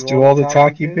 and I just do all the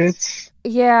talky bits.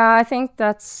 Yeah, I think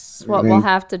that's what we'll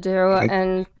have to do,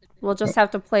 and we'll just have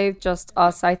to play just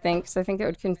us, I think, because I think it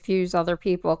would confuse other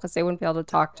people, because they wouldn't be able to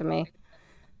talk to me.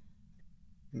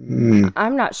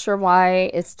 I'm not sure why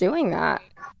it's doing that.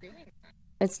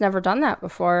 It's never done that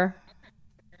before.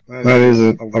 That is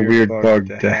a weird bug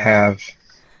to have.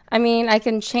 I mean, I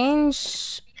can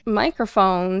change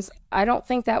microphones. I don't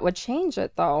think that would change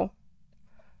it, though.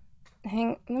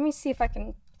 Let me see if I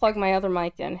can plug my other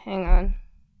mic in. Hang on.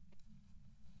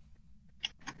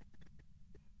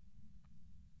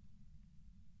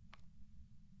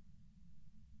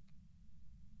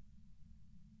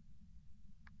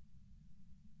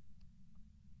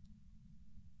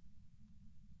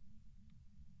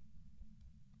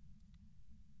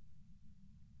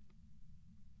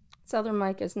 This other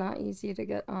mic is not easy to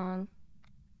get on.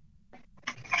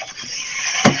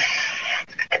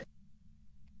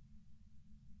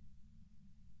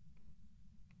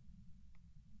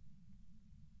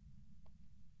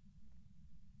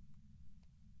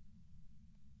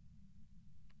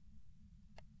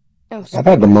 Oh, I've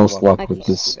had the most luck with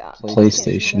this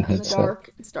PlayStation headset.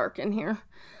 Dark. It's dark in here.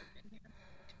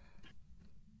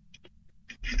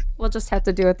 We'll just have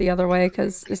to do it the other way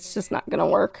because it's just not gonna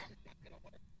work.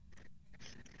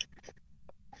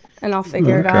 And I'll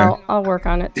figure it out. I'll work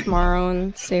on it tomorrow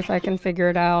and see if I can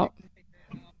figure it out.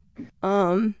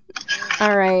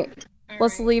 Alright.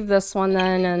 Let's leave this one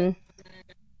then and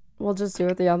we'll just do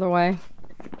it the other way.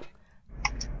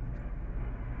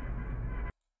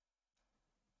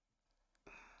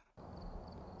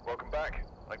 Welcome back.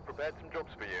 I've prepared some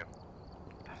jobs for you.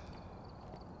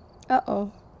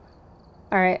 Uh-oh.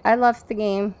 Alright, I left the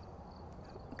game.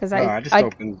 Because I just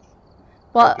opened...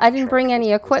 Well, I didn't bring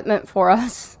any equipment for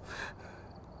us.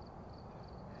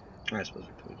 I suppose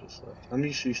we could have just left. I'm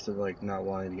just used to, like, not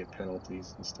wanting to get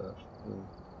penalties and stuff.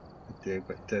 Dead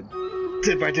by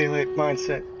Daylight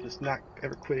mindset. Just not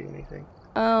ever quitting anything.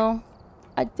 Oh.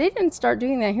 They didn't start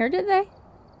doing that here, did they?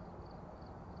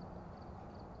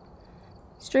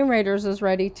 Stream Raiders is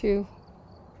ready too.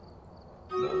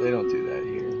 No, they don't do that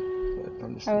here. But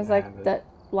I'm just I was like, that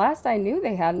last I knew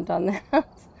they hadn't done that.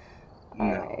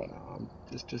 No,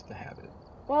 just a habit.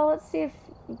 Well, let's see if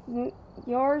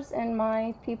yours and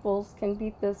my peoples can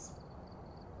beat this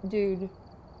dude.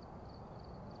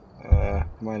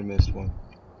 Might have missed one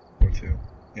or two.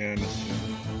 Yeah, I missed two.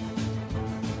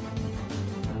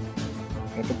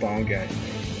 Got the bomb guy in there.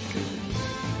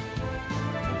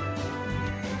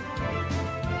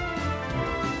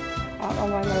 I don't know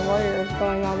why my warrior is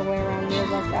going all the way around here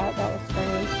like that. That was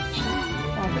strange.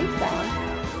 Oh, he's down.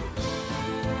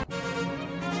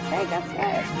 Hey, guess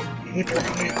what?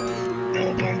 No,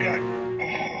 bomb guy.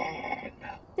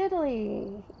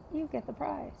 Diddly, you get the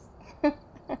prize.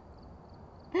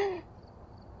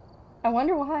 I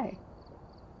wonder why.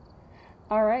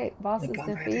 Alright, boss is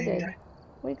defeated.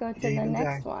 We go to the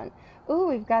next one. Ooh,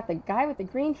 we've got the guy with the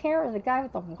green hair or the guy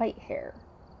with the white hair?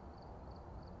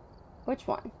 Which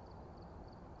one?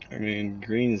 I mean,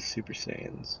 green is Super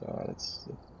Saiyan, so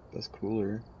that's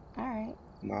cooler. Alright.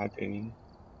 In my opinion.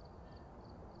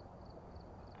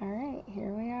 Alright,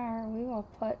 here we are. We will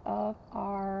put up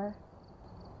our...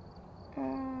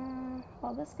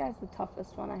 well, this guy's the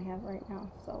toughest one I have right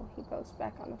now, so he goes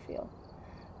back on the field.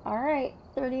 Alright,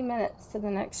 30 minutes to the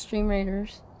next Stream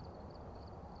Raiders.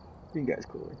 You guys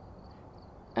cooler.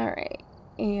 Alright,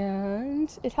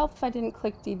 and it helped if I didn't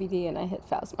click DVD and I hit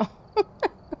Phasmo.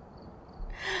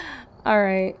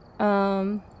 Alright,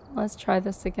 let's try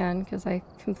this again, because I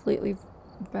completely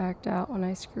backed out when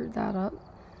I screwed that up.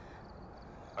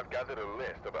 I've gathered a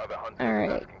list of other hunters Alright,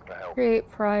 asking for help. create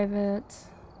private.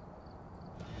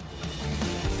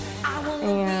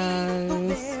 And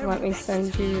let me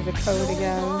send you the code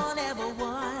again.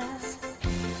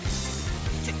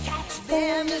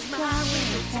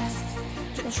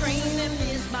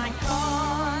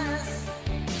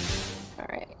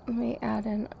 Alright, let me add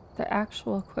in the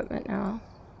actual equipment now.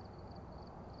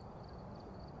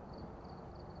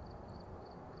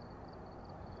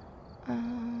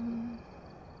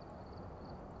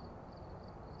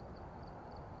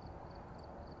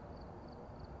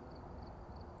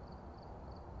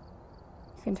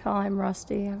 You can tell I'm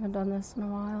rusty. I haven't done this in a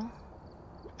while.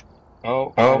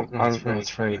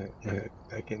 That's right.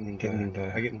 I get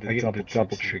into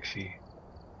double tricksy.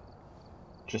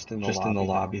 Just in the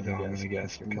lobby, though, I'm gonna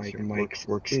guess. Because your mic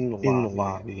works in the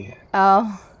lobby.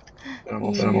 Oh. I'm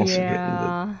also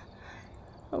yeah.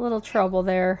 A little trouble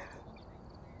there.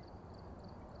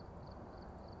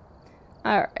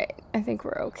 Alright, I think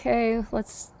we're okay.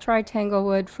 Let's try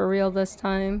Tanglewood for real this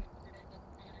time.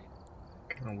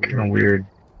 Kind of weird.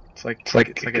 It's like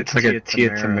a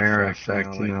Tia Tamara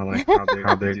effect, you know, like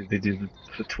how they do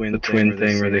the twin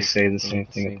thing where they say the same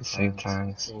thing at the same time.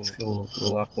 It's a little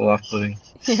off-putting.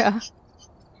 Yeah.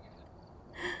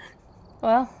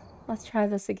 Well, let's try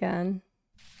this again.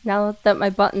 Now that my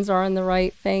buttons are on the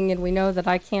right thing and we know that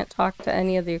I can't talk to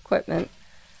any of the equipment.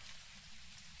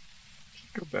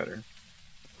 Go better.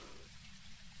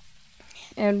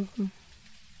 And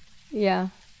yeah.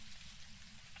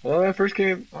 Well, that first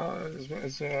game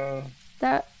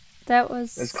that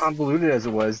was as convoluted as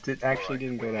it was. It actually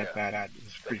didn't go that bad. It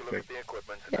was pretty quick.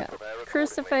 Yeah.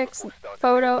 Crucifix,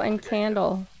 photo, and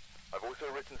candle.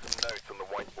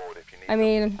 I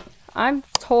mean, I'm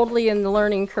totally in the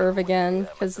learning curve again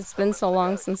because it's been so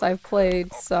long since I've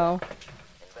played. So.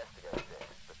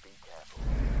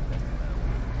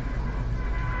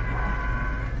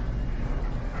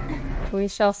 We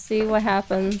shall see what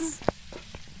happens.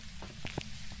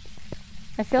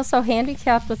 I feel so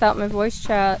handicapped without my voice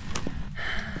chat.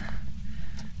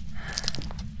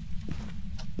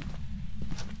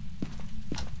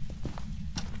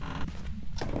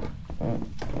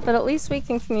 But at least we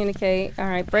can communicate.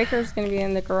 Alright, Breaker's gonna be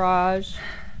in the garage.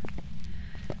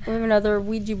 We have another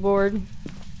Ouija board.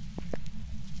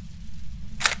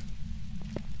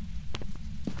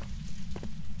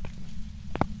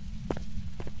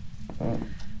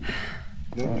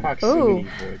 No proximity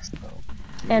boards, though.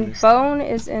 And Bone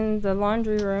is in the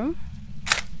laundry room.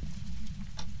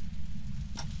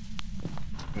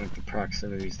 I think the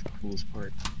proximity is the coolest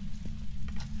part.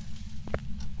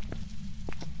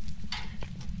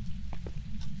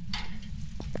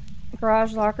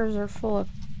 Garage lockers are full of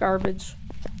garbage.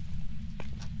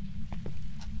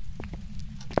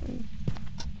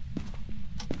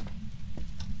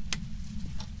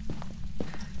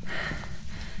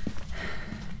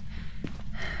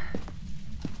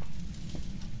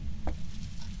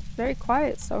 Very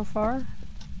quiet so far.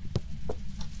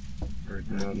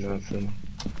 Heard nothing.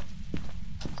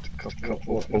 Just a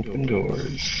couple of open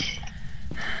doors.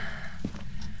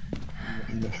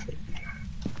 Nothing.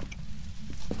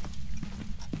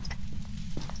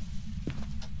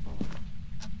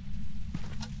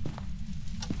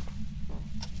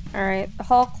 Alright, the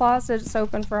hall closet is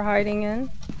open for hiding in.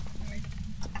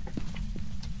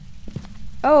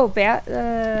 Oh,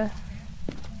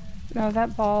 no,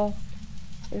 that ball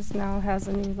has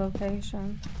a new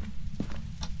location.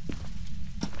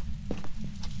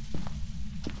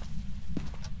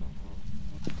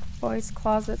 Boys'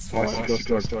 closet's full.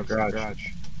 Go store, garage.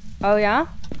 Oh yeah?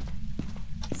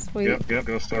 Sweet. Yep,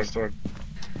 go store.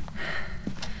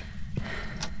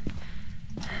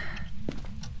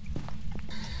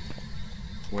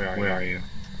 Where are you?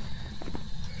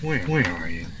 Where are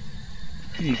you?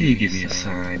 Can you give me a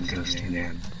sign, Ghosty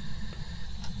Man?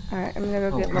 Alright, I'm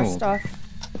gonna go get my stuff.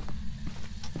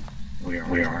 Where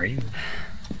are you?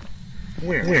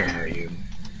 Where are you?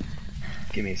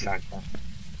 Give me a sign.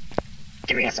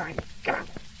 Give me a sign. Come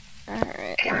on.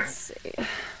 Alright, let's see.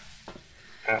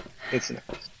 It's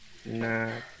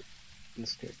not in the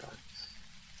spirit box.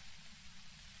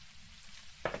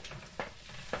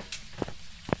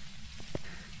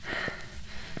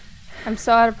 I'm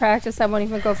so out of practice I won't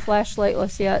even go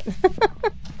flashlightless yet.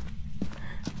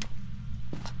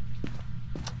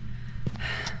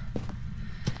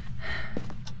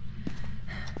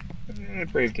 I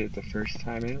braved it the first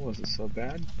time and it wasn't so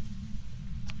bad.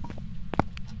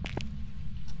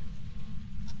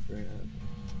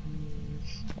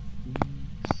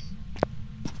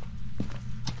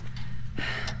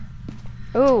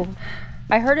 Ooh,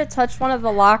 I heard it touch one of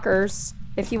the lockers.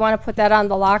 If you want to put that on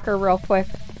the locker real quick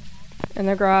in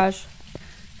the garage.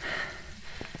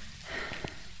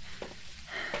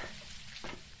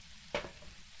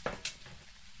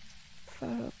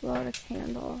 Blow out a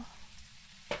candle.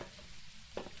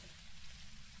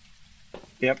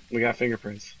 Yep, we got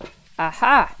fingerprints.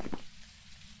 Aha!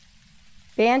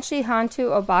 Banshee Hantu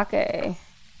Obake.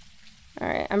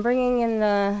 Alright, I'm bringing in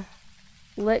the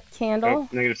lit candle.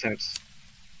 Oh, negative temps.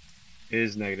 It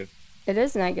is negative. It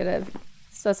is negative.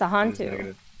 So it's a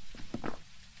Hantu.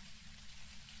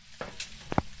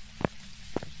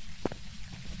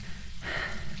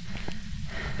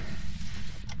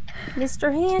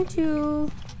 Mr. Hantu.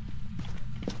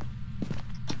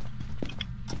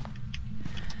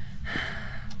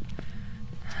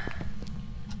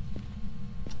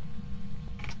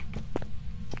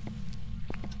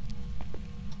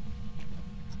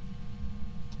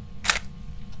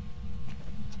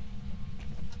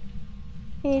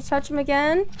 Can you touch him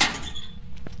again?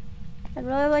 I'd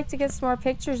really like to get some more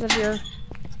pictures of your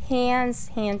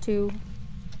hands, Hantu.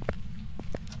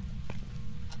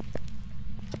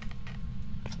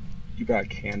 You got a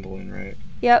candle in, right?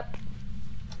 Yep.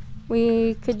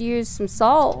 We could use some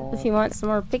salt if you want some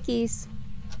more pickies.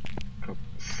 Couple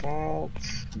salt.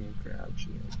 Let me grab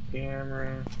you a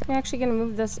camera. I'm actually gonna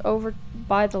move this over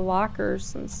by the lockers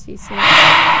since he seems.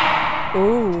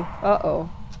 Ooh,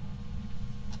 uh-oh.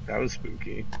 That was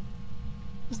spooky.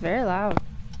 It's very loud.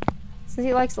 Since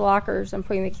he likes the lockers, I'm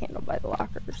putting the candle by the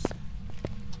lockers.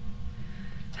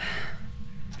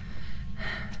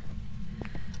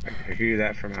 I hear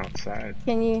that from outside.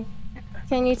 Can you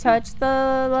touch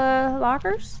the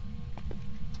lockers?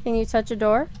 Can you touch a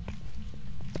door?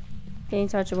 Can you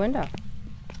touch a window?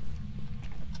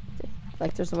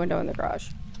 Like there's a window in the garage.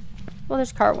 Well,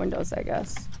 there's car windows, I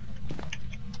guess.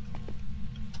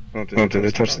 Oh, did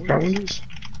they touch the car windows?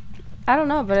 I don't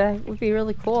know, but it would be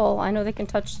really cool. I know they can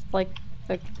touch, like,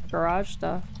 the garage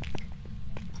stuff.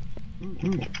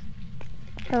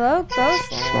 Hello,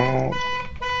 ghost.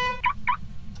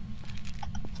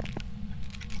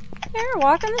 Here,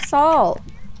 walk in the salt.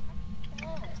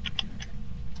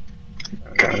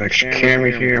 Got an extra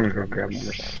camera here. I'm gonna go grab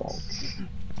more salt.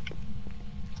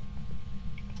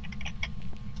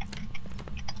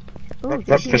 Ooh,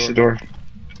 Push the door.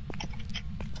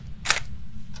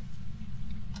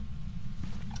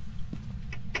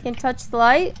 Can touch the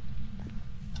light.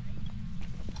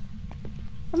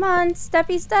 Come on,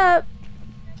 steppy step.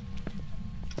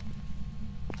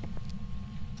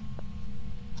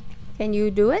 Can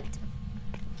you do it?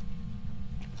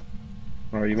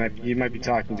 Or you might be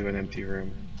talking to an empty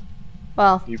room.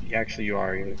 Well, You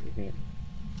are. You can't.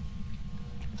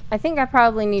 I think I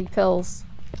probably need pills.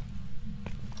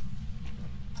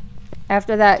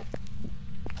 After that,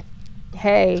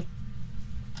 hey,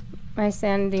 my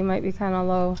sanity might be kind of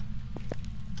low.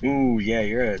 Ooh, yeah,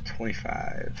 you're at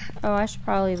 25. Oh, I should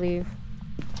probably leave.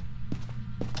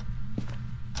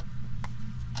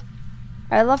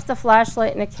 I left the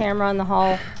flashlight and a camera in the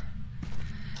hall.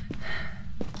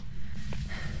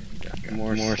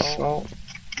 More salt.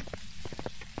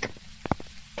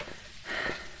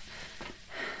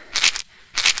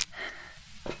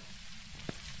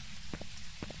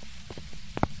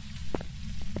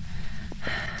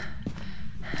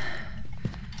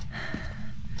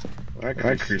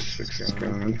 That crucifix is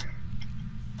gone.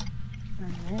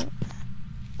 Alright.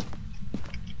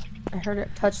 I heard it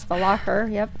touch the locker.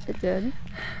 Yep, it did.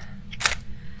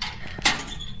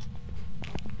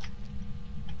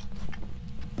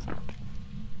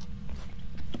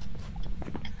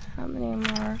 How many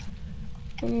more?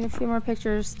 We need a few more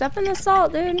pictures. Step in the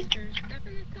salt, dude.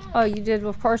 Oh, you did,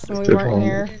 of course, when we weren't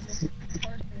here.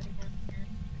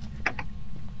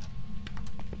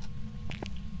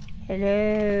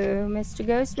 Hello, Mr.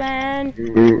 Ghostman.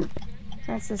 Ooh.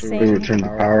 That's the Ooh, same. turn the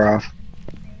power off.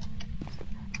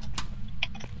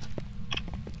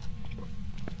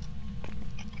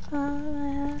 All I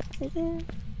have to do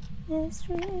is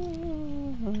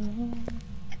dream.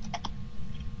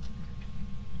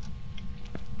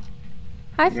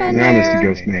 Hi, Fender. Now, Mr.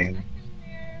 Ghostman.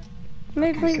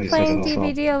 Maybe Okay, playing so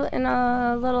that's DVD in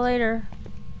a little later.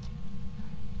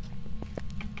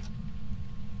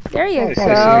 There you They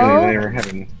go. were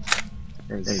having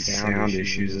sound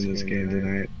issues in this game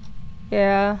tonight.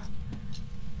 Yeah.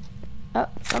 Oh,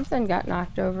 something got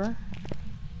knocked over.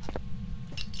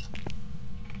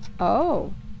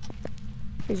 Oh.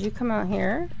 Did you come out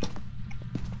here?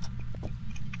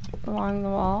 Along the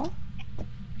wall?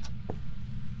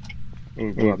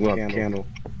 Ooh, blow up candle.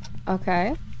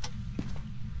 Okay.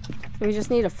 We just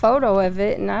need a photo of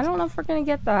it, and I don't know if we're gonna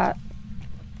get that.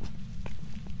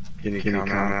 Can you come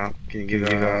out? Can you give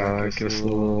us a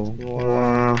little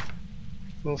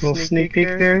sneak peek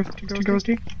there, Mr.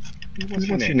 Ghosty?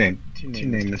 What's your name? What's your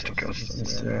name, Mr. Ghost?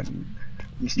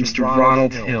 Mr.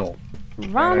 Ronald Hill.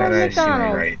 Ronald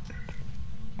McDonald. Right.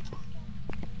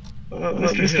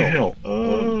 Mr. Hill,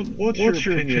 what's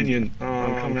your opinion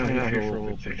on coming out here for a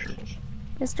little picture?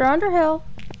 Mr. Underhill.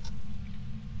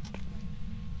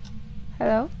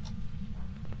 Hello?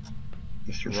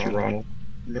 Mr.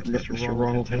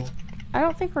 Ronald Hill? I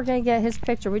don't think we're gonna get his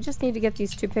picture. We just need to get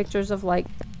these two pictures of, like,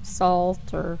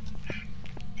 salt or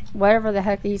whatever the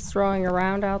heck he's throwing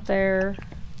around out there.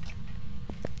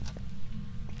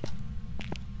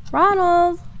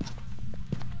 Ronald!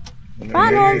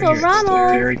 Ronald! Oh,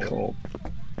 Ronald! Very cold.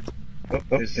 Oh,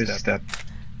 there's a step.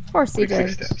 Of course he did.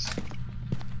 6 steps.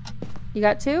 You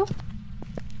got 2?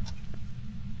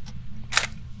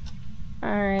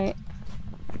 Alright.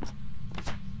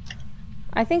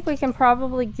 I think we can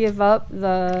probably give up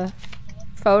the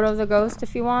photo of the ghost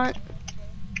if you want.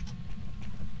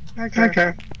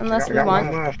 Okay. Unless we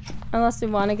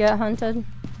want to get hunted.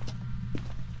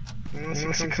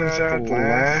 Unless it comes out at the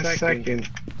last second.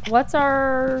 What's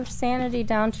our sanity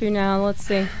down to now? Let's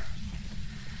see.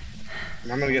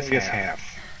 I'm gonna guess half.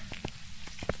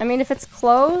 I mean, if it's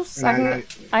close,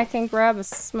 I can grab a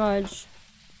smudge.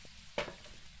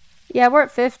 Yeah, we're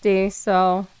at 50,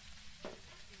 so...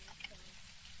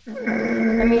 I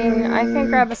mean, I can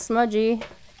grab a smudgy.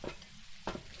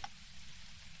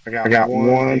 I got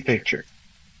one picture.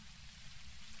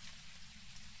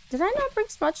 Did I not bring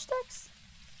smudge sticks?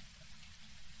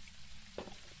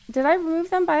 Did I remove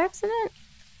them by accident?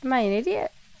 Am I an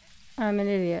idiot? I'm an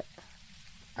idiot.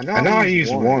 I know I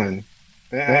used one.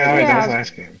 Yeah, that's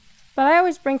last game. But I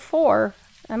always bring 4.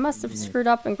 I must have screwed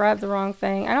up and grabbed the wrong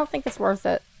thing. I don't think it's worth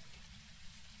it.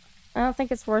 I don't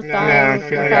think it's worth dying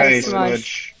without a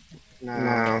smudge.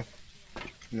 No.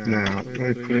 Let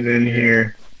me put it in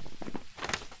here.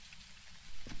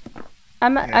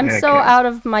 I'm so out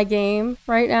of my game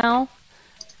right now.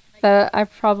 that I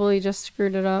probably just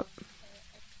screwed it up.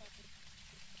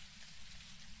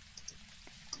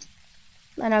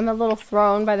 And I'm a little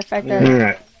thrown by the fact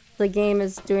that the game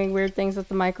is doing weird things with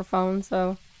the microphone,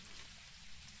 so...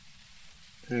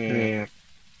 Yeah.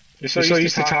 You're so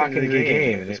used to talking to the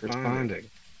game and it's responding.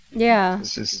 Yeah.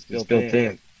 It's just built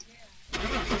in.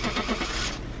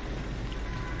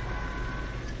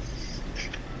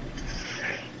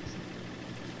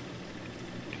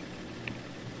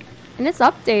 And it's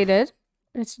updated.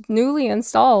 It's newly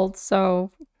installed,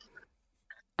 so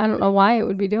I don't know why it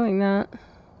would be doing that.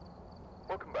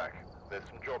 Welcome back. There's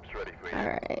some jobs ready for you.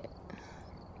 Alright.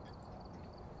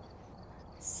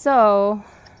 So,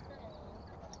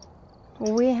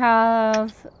 we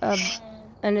have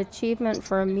an achievement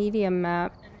for a medium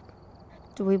map.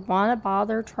 Do we want to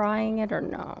bother trying it or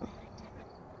no?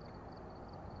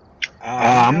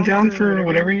 I'm down for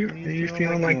whatever you're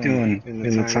feeling like doing in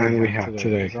the time we have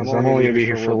today. Because I'm only going to be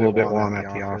here for a little bit while I'm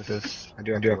at the office. I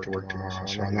do have to work tomorrow,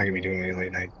 so I'm not going to be doing any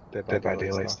late night, Dead by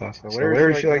Daylight stuff. So whatever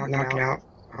you feel like knocking out,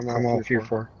 I'm all here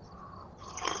for.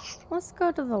 Let's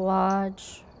go to the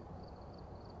lodge.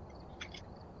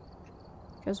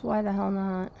 Because why the hell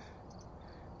not?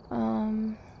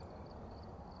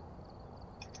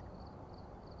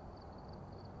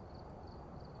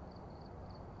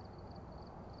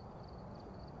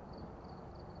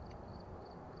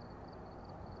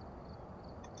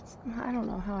 I don't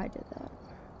know how I did that.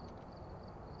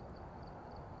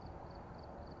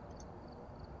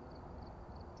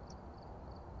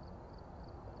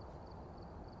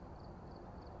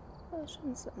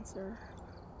 Motion sensor.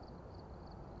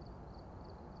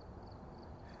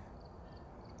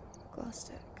 Glow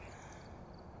stick.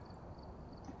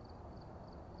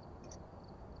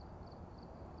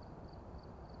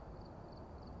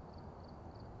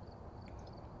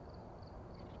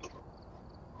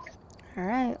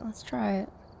 Alright, let's try it.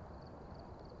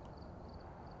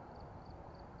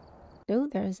 Ooh,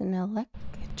 there's an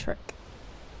electric.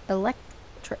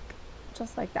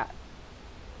 Just like that.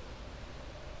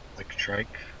 Electric.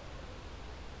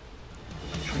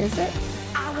 Is it?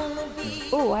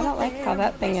 Ooh, I don't like how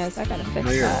that thing is. I gotta fix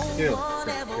that.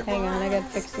 Hang on, I gotta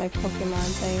fix my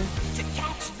Pokemon thing.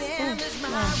 Ooh,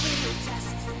 no.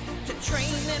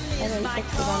 I didn't fix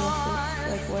it on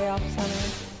this, like way off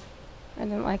center. I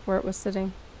didn't like where it was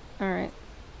sitting. Alright.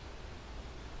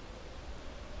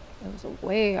 It was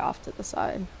way off to the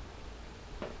side.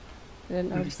 I didn't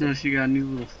notice. I just noticed you got a new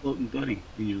little floating buddy,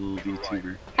 you little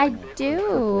VTuber. I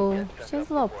do. She's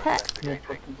a little pet.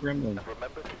 Purple gremlin.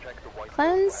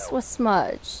 Cleanse with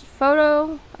smudge.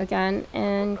 Photo, again,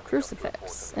 and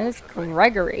crucifix. And it's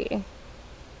Gregory.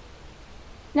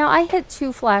 Now, I hit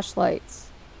 2 flashlights.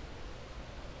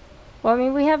 Well, I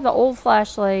mean, we have the old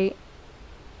flashlight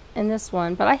and this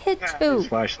one, but I hit 2.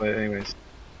 Flashlight, anyways.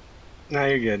 No,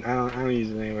 you're good. I don't use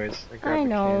it anyways. I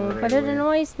know, but it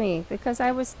annoys me because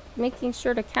I was making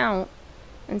sure to count,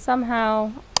 and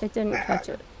somehow it didn't catch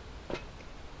it.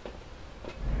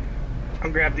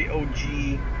 I'll grab the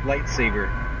OG lightsaber.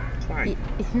 It's fine.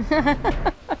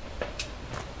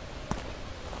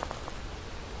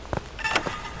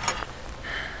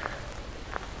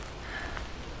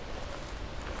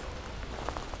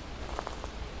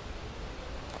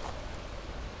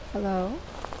 Hello?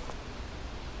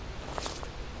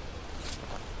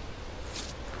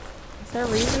 Is there a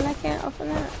reason I can't open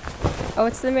that? Oh,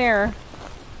 it's the mirror.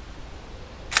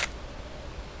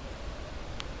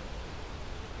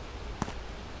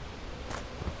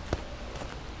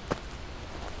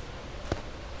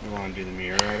 You want to do the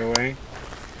mirror right away?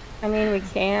 I mean, we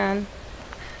can.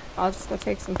 I'll just go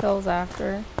take some pills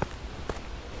after.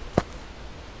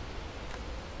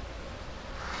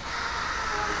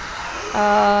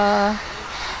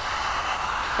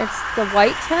 It's the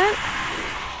white tent?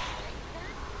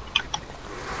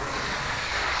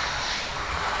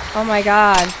 Oh my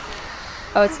god.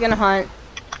 Oh, it's gonna hunt.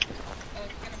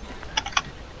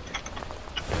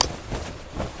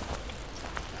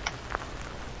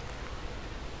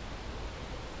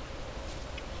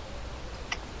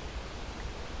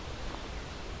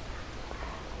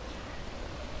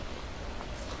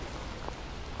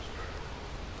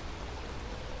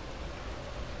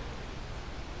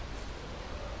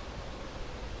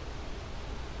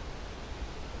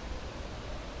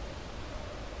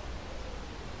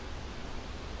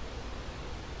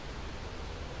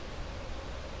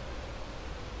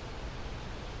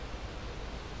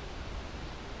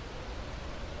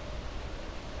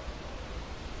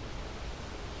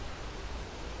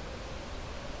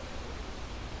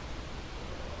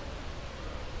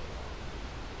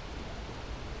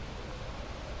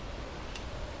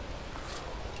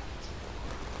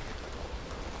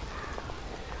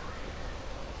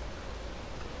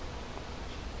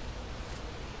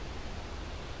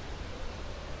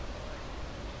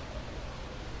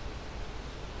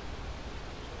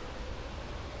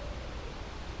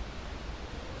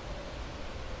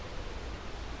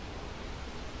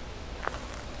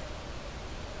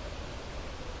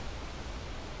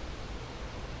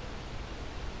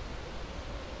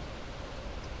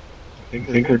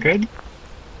 Think we're good? I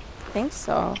think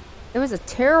so. It was a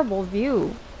terrible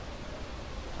view.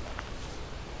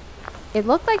 It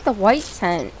looked like the white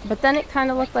tent, but then it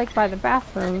kind of looked like by the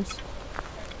bathrooms.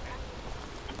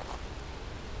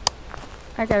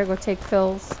 I gotta go take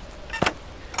pills.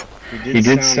 You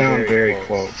did sound very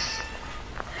close.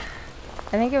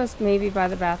 I think it was maybe by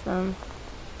the bathroom.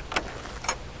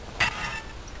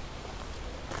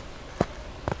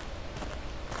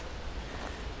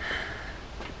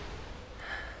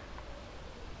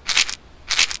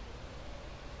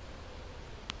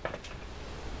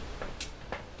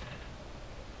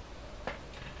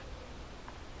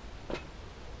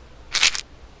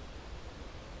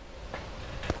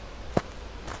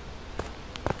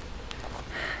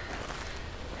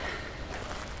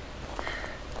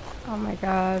 Oh my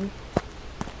god.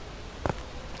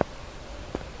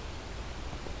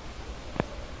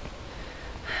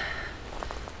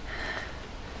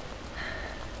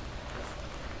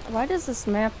 Why does this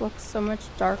map look so much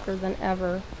darker than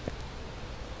ever?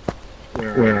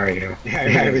 Where are you? Yeah,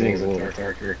 everything's a little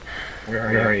darker.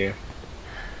 Where are you?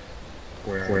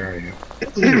 Where are you?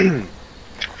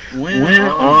 Where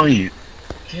are you?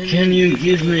 Can you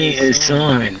give me a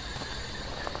sign?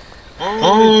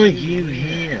 Are you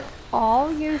here?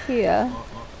 All you hear.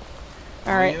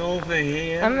 Alright. Over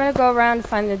here? I'm gonna go around and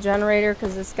find the generator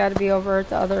because it's gotta be over at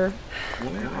the other.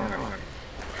 Where are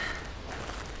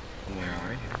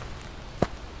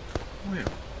you?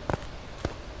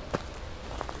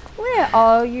 Where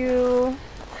are you?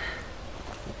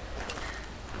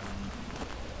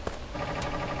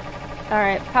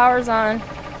 Alright, power's on.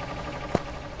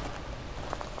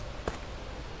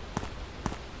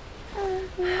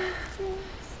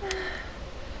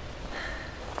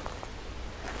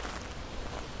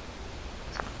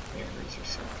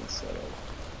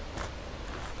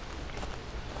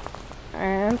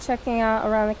 Alright, I'm checking out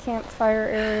around the campfire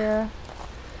area.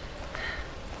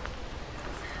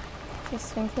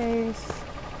 Just in case.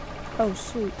 Oh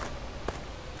shoot.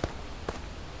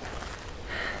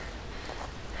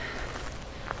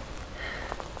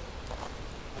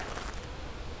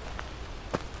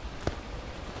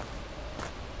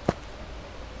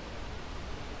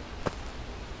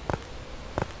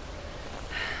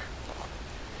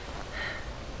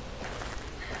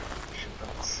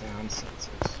 Sound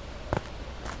sensors.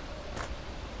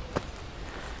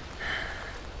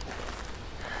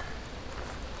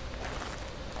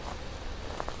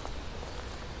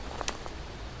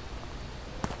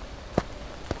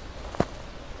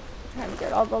 Trying to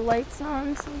get all the lights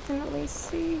on so we can at least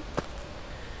see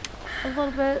a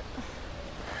little bit.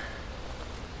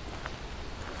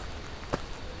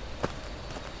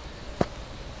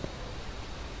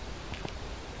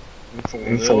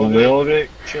 It's a little bit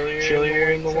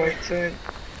chillier in the white tent,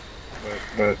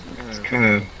 but it's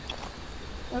kind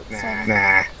of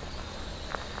nah.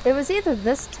 It was either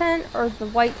this tent or the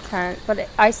white tent, but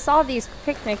I saw these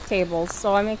picnic tables,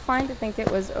 so I'm inclined to think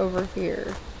it was over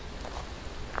here.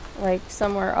 Like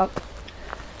somewhere up.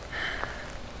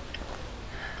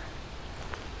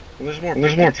 Well,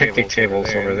 there's more picnic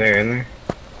tables over there, isn't there?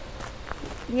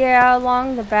 Yeah,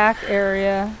 along the back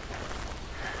area.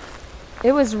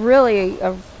 It was really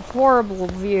a horrible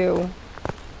view.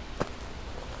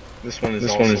 This one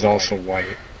is also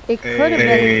white. It could have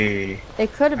been.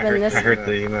 It could have been this. I heard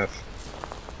the EMF.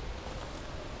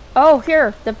 Oh,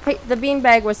 here the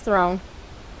beanbag was thrown.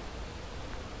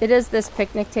 It is this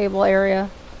picnic table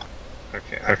area.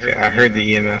 Okay, I heard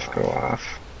the EMF go off.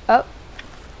 Oh.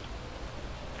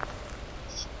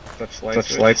 Touch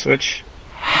light switch.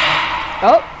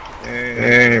 Oh.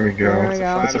 There we go.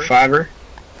 It's a fiber.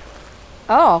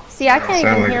 Oh, see, I can't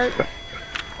even hear it.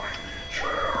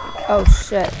 Oh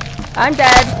shit. I'm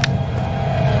dead.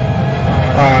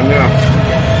 Oh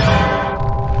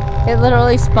no. It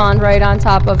literally spawned right on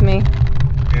top of me.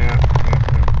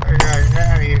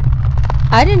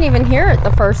 I didn't even hear it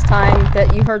the first time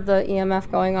that you heard the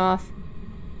EMF going off.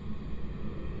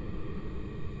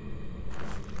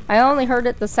 I only heard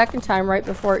it the second time right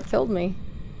before it killed me.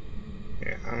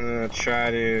 Yeah, I'm gonna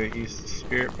try to use the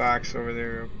spirit box over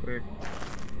there real quick.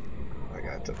 I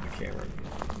gotta tip the camera.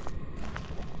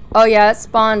 Oh yeah, it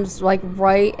spawned like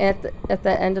right at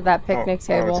the end of that picnic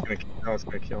table. It's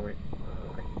gonna kill me.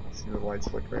 I can see the lights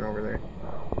flickering over there.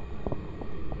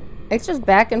 It's just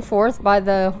back and forth by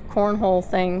the cornhole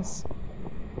things.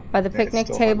 By the picnic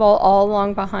table all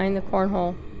along behind the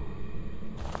cornhole.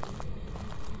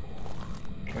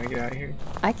 Can I get out of here?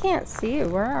 I can't see you.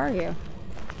 Where are you?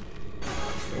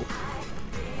 Nope.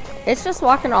 It's just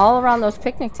walking all around those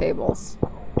picnic tables.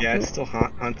 Yeah, it's still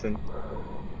hunting.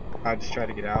 I just try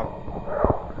to get out.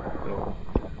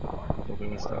 Still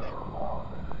doing stuff.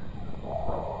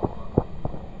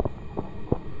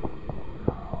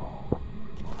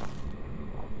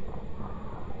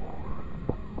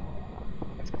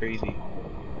 crazy.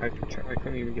 I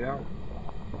couldn't even get out.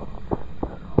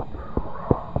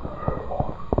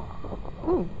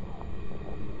 Ooh.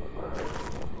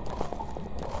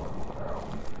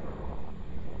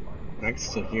 I can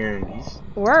still hear him.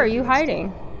 Where are you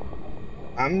hiding?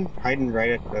 I'm hiding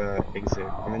right at the exit.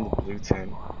 I'm in the blue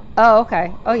tent. Oh,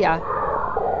 okay. Oh, yeah.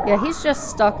 Yeah, he's just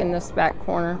stuck in this back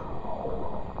corner.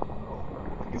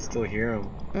 I can still hear him.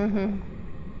 Mm-hmm.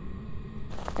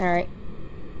 Alright.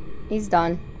 He's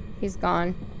done. He's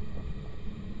gone.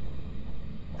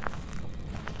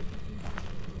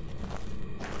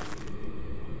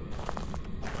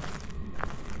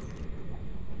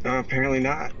 Apparently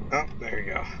not. Oh, there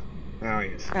you go. Now he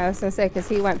is. I was gonna say, because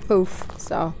he went poof,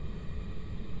 so.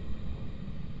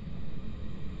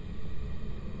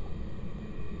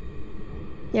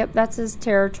 Yep, that's his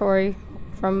territory.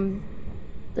 From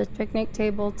the picnic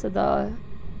table to the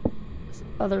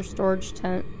other storage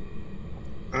tent.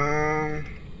 Alright,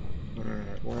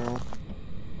 well.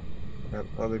 That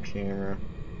other camera.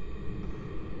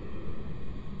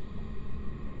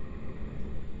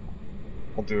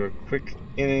 I'll do a quick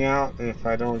in and out, and if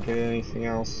I don't get anything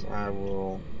else, I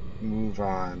will move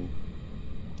on.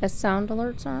 The sound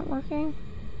alerts aren't working?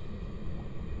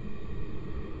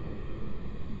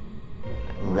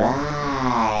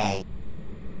 Right.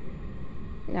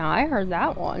 Now, I heard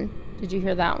that one. Did you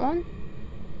hear that one?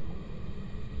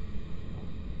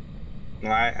 No,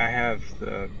 I have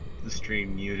the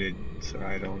stream muted, so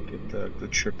I don't get the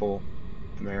triple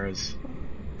Damaras.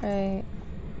 Right.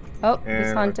 Oh, he's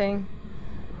And hunting.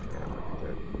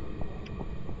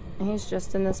 He's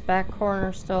just in this back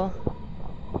corner still.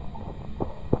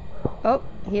 Oh,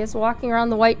 he is walking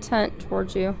around the white tent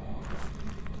towards you.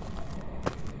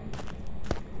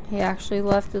 He actually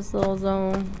left his little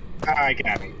zone. I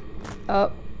got him.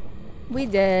 Oh, we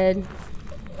did.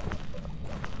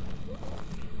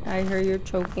 I hear you're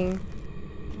choking.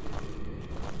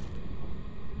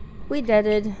 We did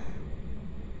it.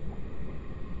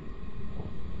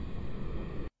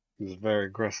 He's a very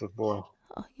aggressive boy.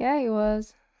 Oh, yeah, he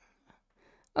was.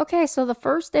 Okay, so the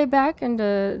first day back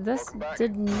into this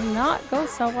did not go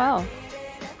so well.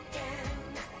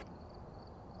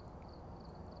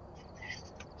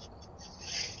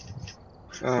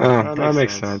 That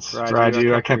makes sense.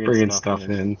 Raju, I kept bringing stuff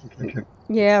in.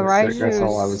 Yeah, Raju. That's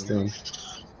all I was doing.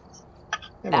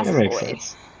 That makes boy.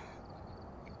 sense.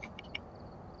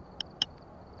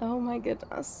 Oh my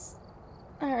goodness.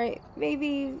 Alright,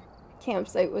 maybe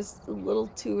campsite was a little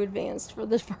too advanced for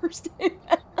the first day.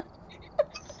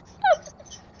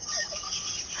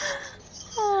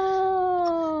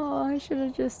 Oh, I should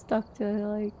have just stuck to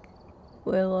like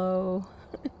Willow,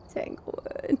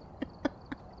 Tanglewood.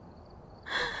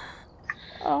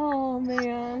 Oh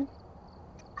man.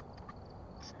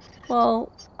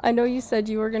 Well, I know you said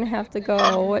you were gonna have to go.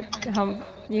 How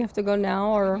you have to go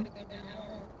now, or?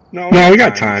 No, we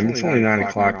got time. It's only 9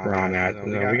 o'clock where I'm at.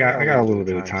 I got a little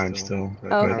bit of time still.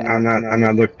 But Okay. I'm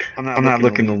not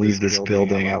looking to leave this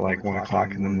building at like 1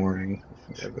 o'clock in the morning.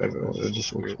 It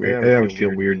just looks weird. That would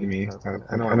feel weird to me.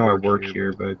 I know I work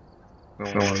here, but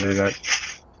I don't want to do that.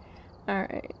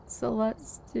 Alright, so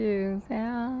let's do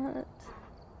that.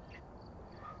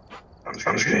 I'm just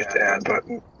gonna hit the add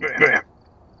button. Bam.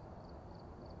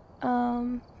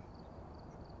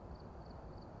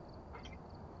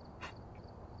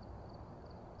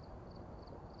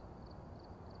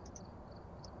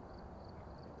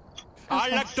 I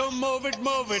like to move it,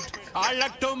 move it. I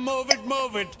like to move it,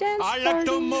 move it. Dance I like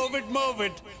to party. move it, move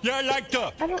it. You like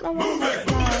to I don't know why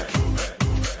that's not.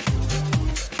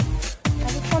 I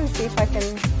just want to see if I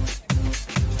can.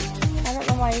 I don't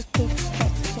know why he can't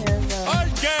hear the. all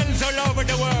girls all over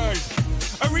the world.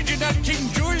 Original King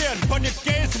Julian on the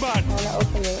case, man. I want to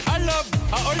open it. I love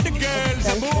how all the girls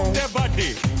move their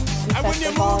body. And when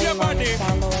you move your body,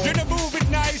 you move it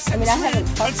nice and haven't sweet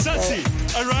and touched sassy. it.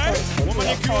 Alright? So it's Woman,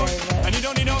 you okay, cute. but- And you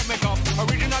don't need no makeup.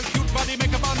 Original cute body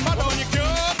makeup on Madonna, you cute.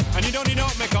 And you don't need no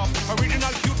makeup.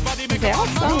 Original cute body They makeup all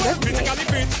on sound Madonna. good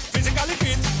to me. Physically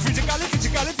fit, physically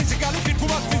fit, physically fit,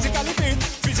 woman, physically fit,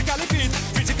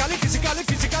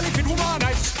 physically fit, woman,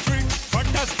 nice, sweet,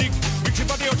 fantastic. Big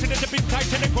ship on the ocean at the big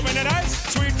Titanic, woman, and nice,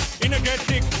 sweet,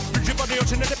 energetic. Big ship on the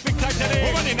ocean at the big Titanic,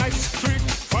 woman, and nice, sweet,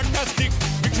 fantastic.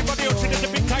 Big ship on the ocean at the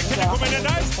big Titanic, woman, and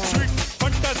nice, sweet,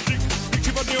 fantastic. Big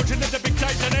ship on the ocean at the big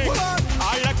Titanic.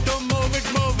 I like to move it,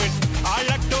 move it. I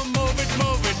like to move it,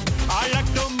 move it. I like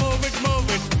to move it, move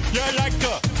it. You like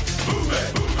to move it.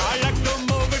 I like to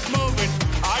move it, move it.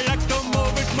 I like to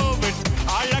move it, move it.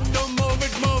 I like to move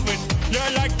it, move it. You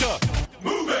like to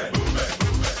move it, move it.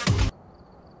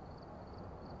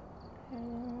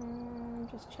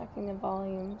 Just checking the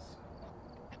volumes.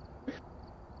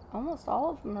 almost all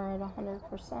of them are at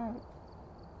 100%.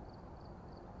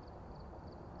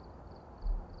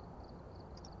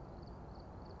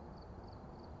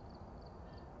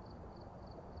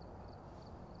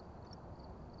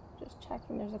 Just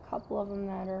checking, there's a couple of them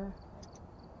that are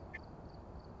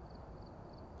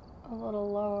a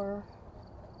little lower.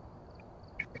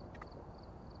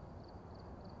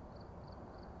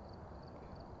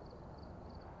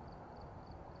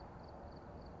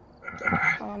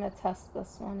 I want to test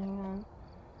this one, hang on.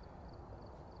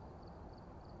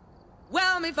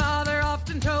 Well, my father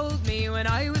often told me when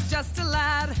I was just a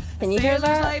lad, can you hear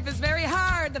that? Life is very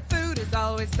hard, the food is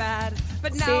always bad.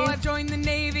 But now I've joined the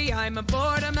Navy, I'm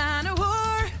aboard a man of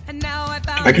war, and now I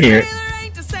found I can hear it. sailor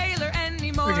ain't a sailor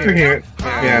anymore. I can hear it.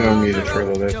 Yeah, I don't need it for a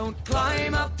little bit. Don't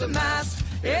climb up the mast.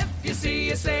 If you see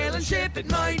a sailing ship, it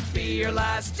might be your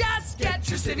last. Just get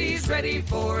your civvies ready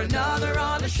for another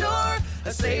on the shore.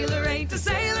 A sailor ain't a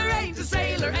sailor, ain't a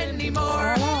sailor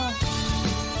anymore.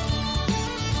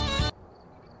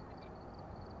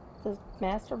 The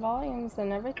master volumes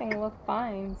and everything look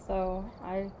fine, so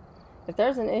if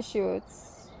there's an issue,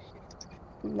 it's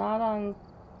not on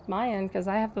my end because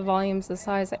I have the volumes the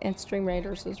size and Stream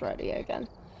Raiders is ready again.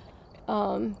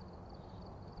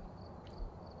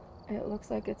 It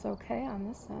looks like it's okay on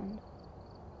this end.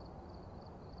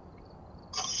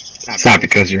 It's not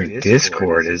because you're in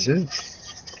Discord, is it?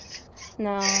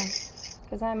 No,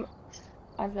 because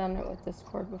I've done it with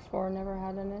Discord before, never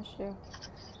had an issue.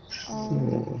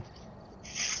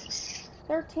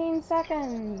 13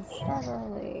 seconds. Start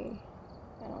early.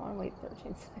 I don't want to wait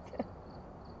 13 seconds.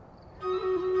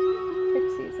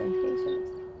 Pixies impatient.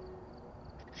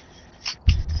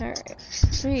 Alright.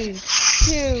 3,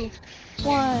 2,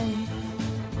 1.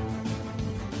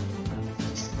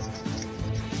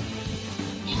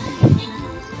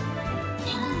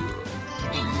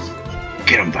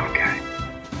 Get him, bomb guy.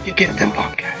 You get them,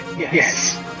 bomb guy.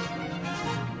 Yes.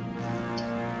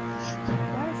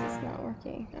 Why is this not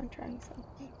working? I'm trying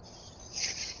something.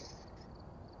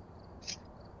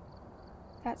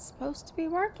 That's supposed to be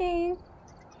working.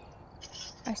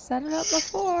 I set it up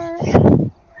before.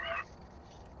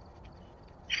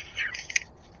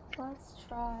 Let's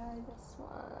try this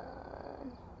one.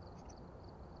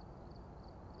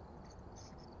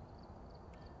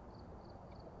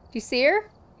 Do you see her?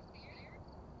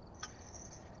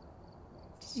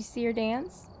 Did you see her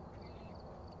dance?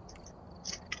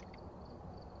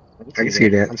 I can see her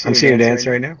dance. I'm seeing her dance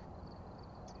right now.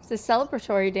 It's a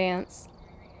celebratory dance.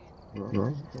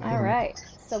 Alright,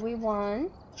 so we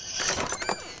won.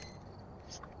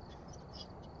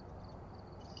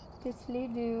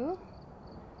 Diddly-do.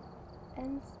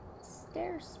 And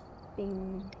stair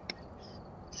spin.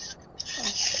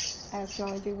 Oh, I can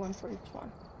only do one for each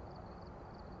one.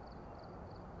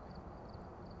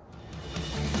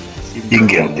 You can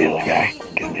get him, the other guy.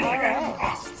 Get him, the other guy.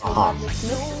 Alright, so we have this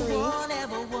mystery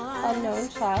unknown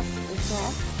chest is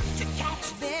next. To catch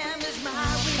them is my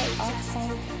weakness.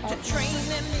 To train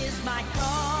them is my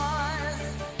cause.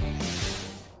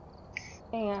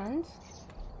 And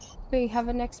we have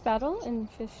a next battle in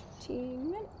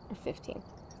 15 minutes, or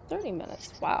 30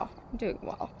 minutes. Wow, I'm doing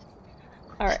well.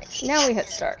 Alright, now we hit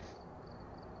start.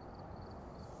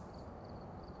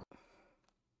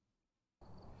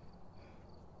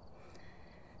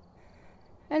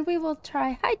 And we will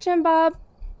try. Hi, Jim Bob.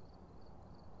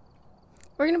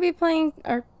 We're going to be playing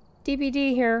our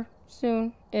DBD here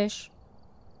soon-ish.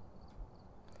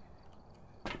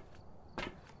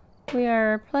 We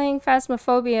are playing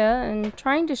Phasmophobia and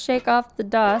trying to shake off the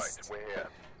dust.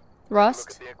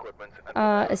 Rust.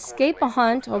 Escape a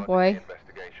hunt. Oh boy.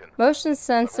 Motion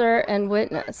sensor and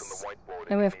witness.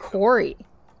 And we have Corey.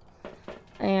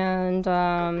 And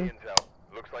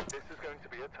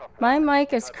my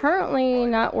mic is currently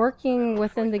not working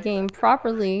within the game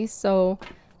properly, so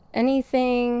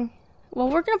anything... Well,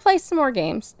 we're going to play some more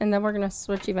games, and then we're going to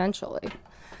switch eventually.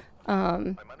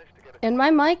 And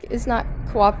my mic is not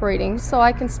cooperating, so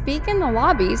I can speak in the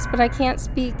lobbies, but I can't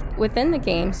speak within the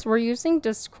game. So we're using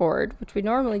Discord, which we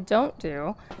normally don't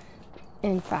do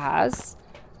in Phas.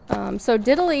 So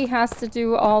Diddly has to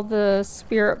do all the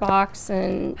spirit box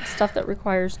and stuff that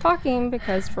requires talking,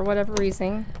 because for whatever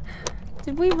reason...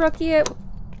 Did we rookie it?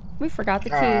 We forgot the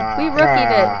key. We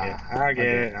rookied it. I'll get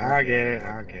it.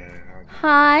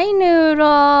 Hi, Noodle.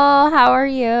 How are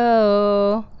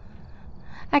you?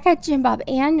 I got Jim Bob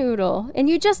and Noodle. And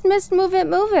you just missed Move It,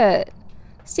 Move It.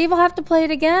 Steve will have to play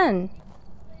it again.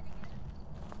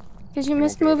 Because you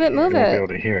missed Move It, Move It. Be able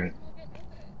to hear it.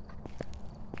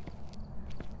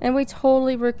 And we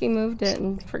totally rookie moved it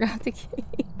and forgot the key.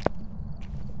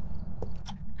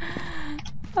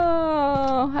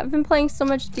 Oh. know. I've been playing so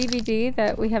much DVD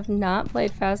that we have not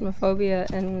played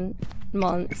Phasmophobia in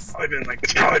months. It's probably been like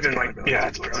 3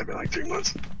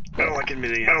 months. I don't like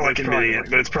admitting it,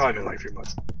 but it's probably been like 3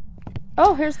 months.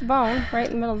 Oh, here's the bone, right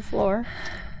in the middle of the floor.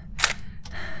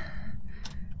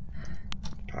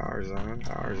 Power's on.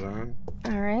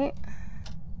 Alright.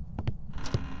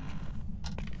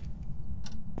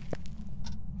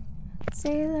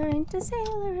 Sailor ain't a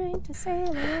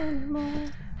sailor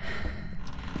anymore.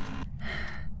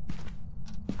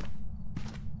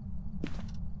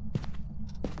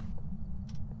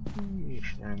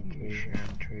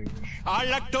 I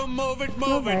like to move it.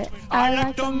 I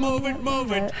like to move it.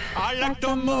 I like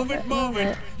to move it.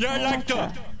 You like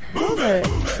to move it.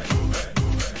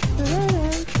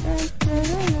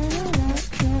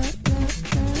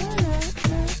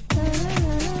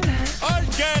 All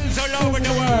girls all over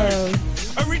the world.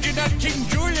 Original King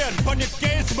Julian, funny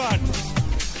case man.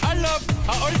 I love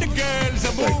how all the girls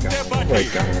move their body.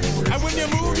 And when you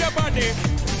move your body,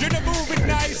 you're moving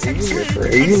nice and sweet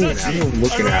and sexy.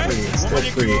 Alright?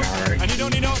 And you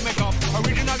don't need no makeup.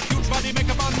 Original cute body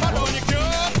makeup on model.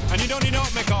 And you don't need no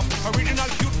makeup. Original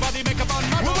cute body makeup on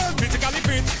model. Physically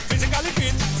fit.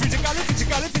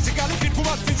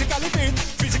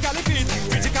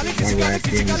 Woman,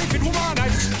 physically fit. Woman,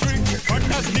 nice, sweet,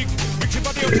 fantastic. Big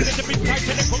body ocean at the big tight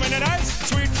and woman and nice,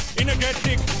 sweet,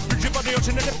 energetic. Big body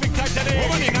ocean at the big tight and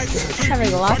woman and nice, sweet,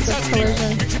 fantastic.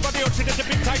 Big body ocean at the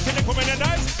big tight and woman and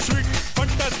nice, sweet,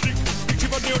 fantastic. Big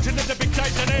body ocean at the big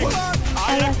tight and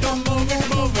I like to move it.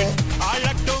 I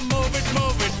like to move it.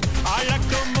 I like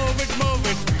to move it.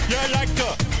 You like to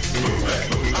move it.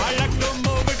 I like to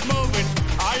move it.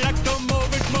 I like to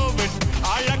move it.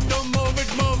 I like to move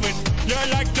it. You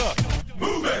like to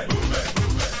move it.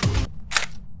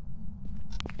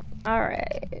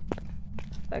 Alright.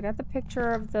 So I got the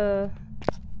picture of the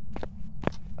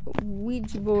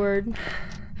Ouija board.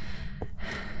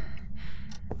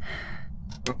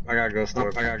 Oh, I gotta go store.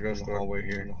 In the hallway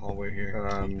here.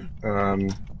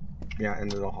 Yeah,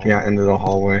 into the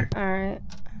hallway. Alright.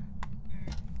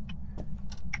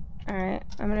 Alright,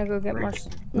 I'm gonna go get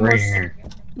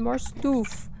more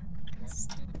stoof. It's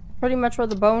pretty much where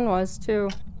the bone was, too.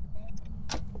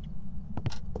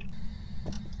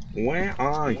 Where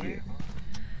are you?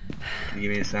 Can you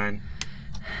give me a sign?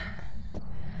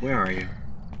 Where are you?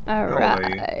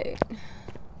 Alright.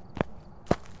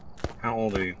 How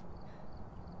old are you?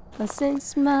 Well,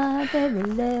 since my baby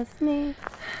left me,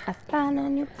 I found a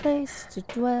new place to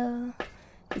dwell.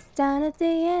 It's down at the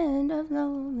end of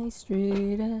Lonely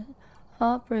Street at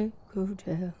Heartbreak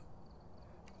Hotel.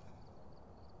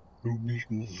 Don't make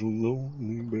me so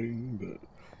lonely, baby.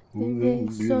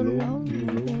 Baby, so lonely,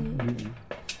 baby.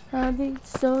 I'd be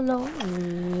so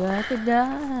lonely I could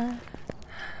die.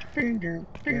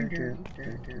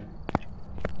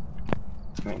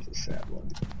 That was a sad one.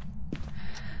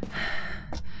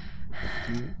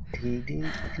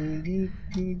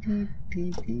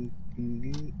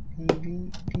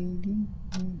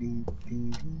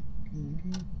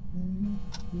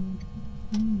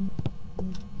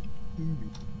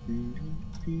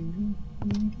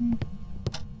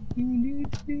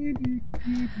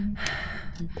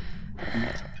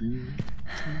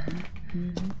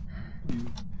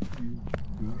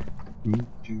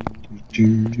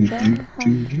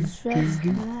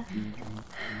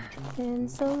 Been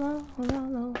so long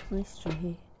on Lonely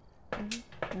Street,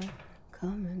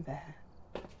 coming back.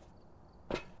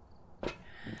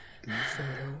 So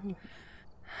lonely.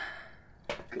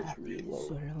 I feel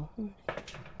so lonely.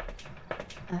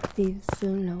 I feel so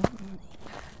lonely.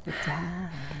 The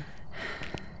time.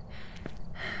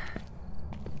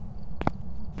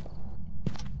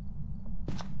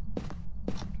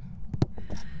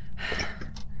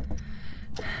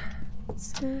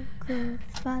 So good,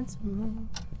 find some room.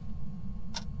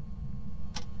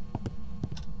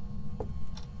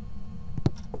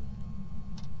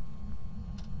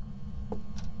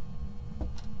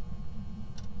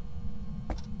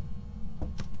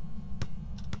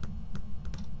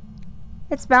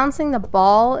 It's bouncing the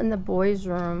ball in the boys'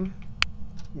 room.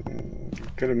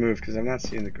 Could have moved because I'm not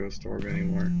seeing the ghost orb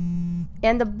anymore.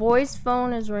 And the boy's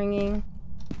phone is ringing.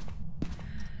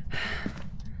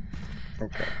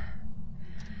 Okay.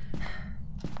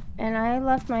 And I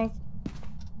left my...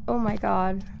 Oh my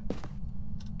god.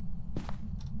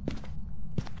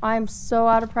 I'm so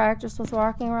out of practice with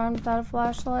walking around without a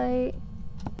flashlight.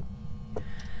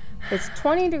 It's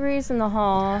 20 degrees in the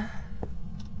hall.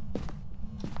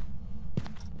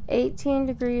 18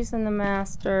 degrees in the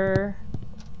master.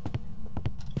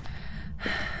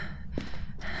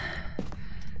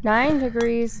 9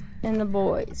 degrees in the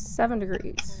boys. 7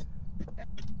 degrees.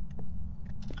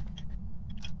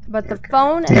 But the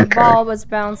phone and the ball was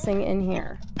bouncing in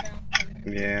here.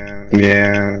 Yeah.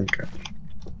 Yeah. Okay.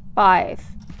 5.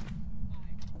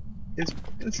 It's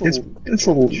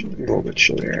a little bit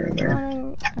chillier in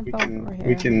there.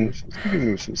 We can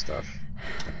move some stuff.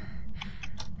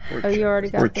 Oh, you already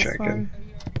got this one.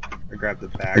 I grabbed the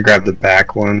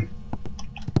back one.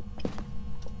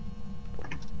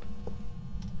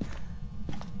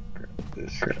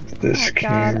 Grab this. Oh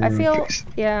God, I feel,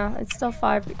 yeah, it's still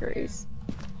 5 degrees.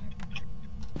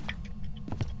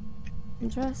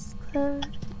 Dressed clear,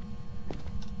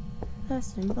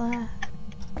 dressed in black.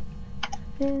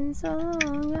 Been so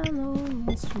long on the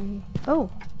lonely street. Oh,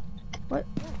 what?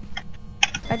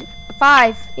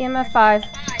 5, EMF 5.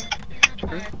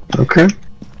 Okay.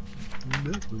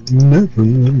 Never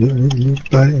look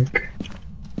back.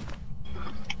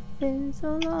 Been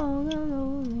so long on the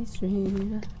lonely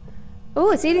street.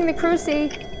 Oh, it's eating the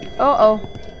cruci. Uh-oh.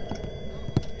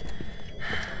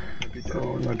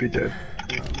 Oh, it might be dead.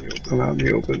 Out in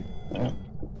the open.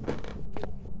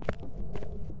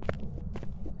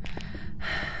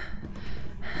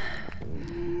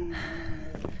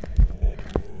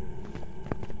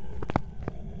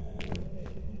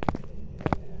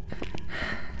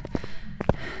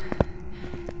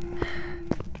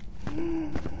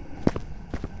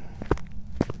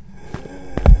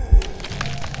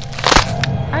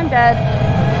 I'm dead.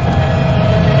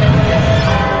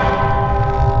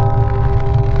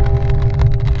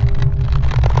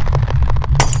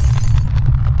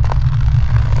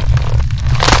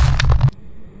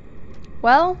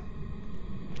 Well,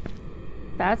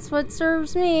 that's what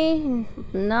serves me,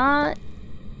 not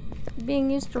being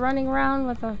used to running around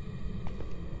with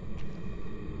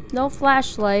no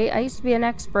flashlight. I used to be an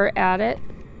expert at it,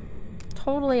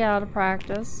 totally out of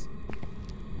practice,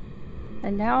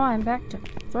 and now I'm back to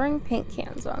throwing paint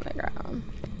cans on the ground.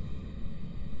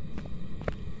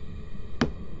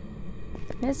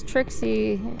 Miss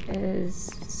Trixie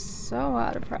is so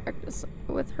out of practice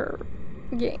with her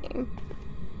game.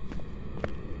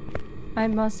 I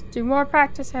must do more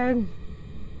practicing.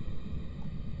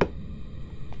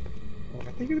 Well,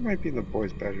 I think it might be in the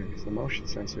boys' bedroom because the motion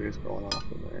sensor is going off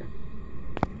in there.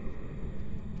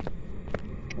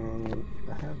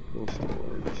 I have ghost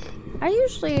boards. I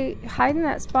usually hide in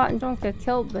that spot and don't get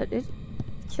killed, but it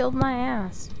killed my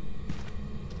ass.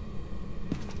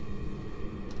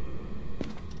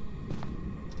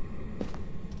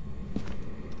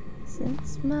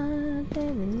 Since my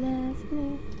baby left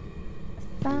me,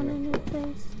 I found a new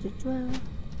place to dwell.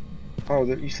 Oh,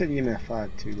 you said EMF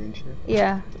 5 too, didn't you?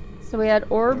 Yeah. So we had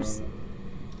orbs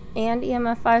and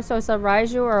EMF 5, so it's a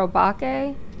Raiju or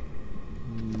Obake.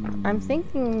 I'm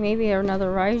thinking maybe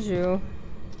another Raiju.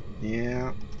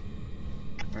 Yeah.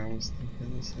 I was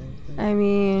thinking the same thing. I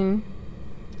mean...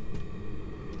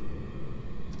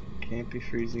 Can't be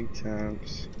freezing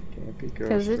temps. Can't be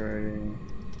ghost riding.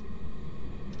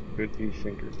 Could be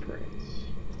fingerprints.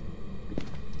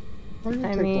 Why don't you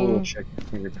take a little check your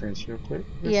fingerprints real quick?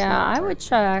 Yeah, I would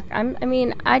check. I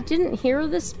mean, I didn't hear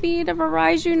the speed of a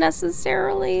Raiju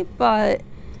necessarily, but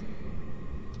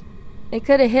it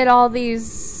could have hit all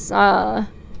these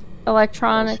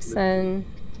electronics and...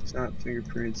 It's not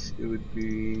fingerprints, it would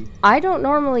be... I don't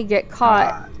normally get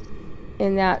caught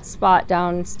in that spot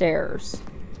downstairs.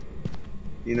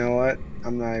 You know what?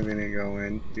 I'm not even gonna go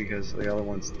in because the other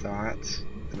one's dots,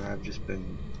 and I've just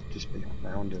been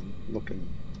around and looking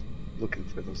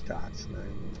for those dots, and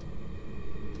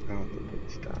I don't think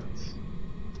it's dots.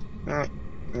 No,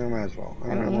 I might as well.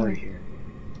 I'm already here.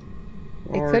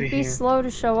 It could be slow to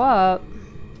show up.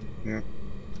 Yeah.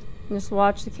 Just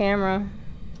watch the camera.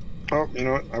 Oh, you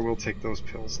know what? I will take those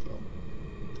pills though.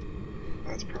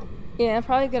 That's probably. Yeah,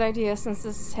 probably a good idea since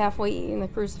this is halfway eating the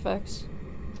crucifix.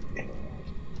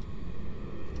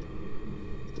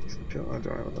 Takes the pill. I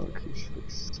don't have another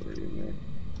crucifix. It's already in there.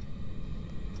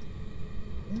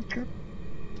 Okay.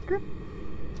 Good.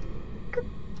 Good.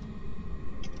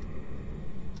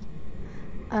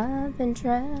 I've been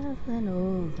traveling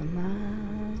over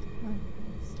miles,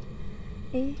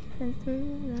 even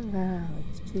through the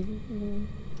valleys too.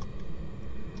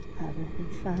 I've been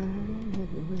finding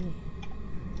every way.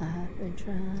 I've been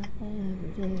trying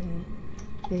every day,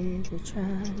 baby,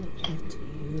 trying to get to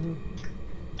you.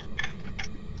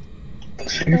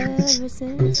 Ever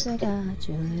since I got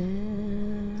your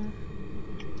love,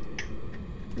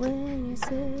 when you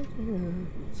said you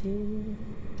loved me too.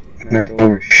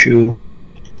 No shoe.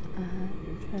 I've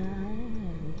been trying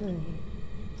every day,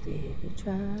 baby,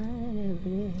 trying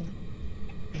every day,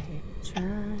 baby,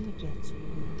 trying to get to you.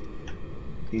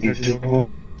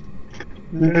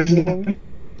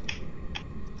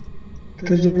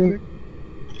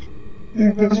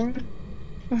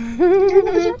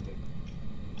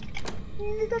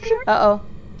 Uh-oh.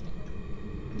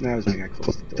 That was me. I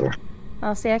closed the door.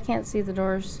 Oh, see, I can't see the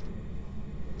doors.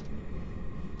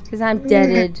 Because I'm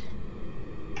deaded.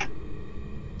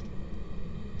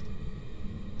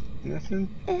 Nothing?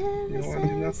 You don't want to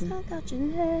do nothing? I got your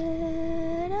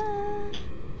letter.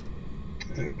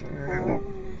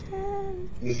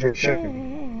 This is very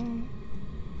checking.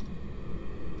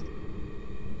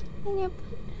 And you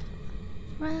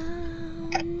put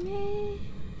around me.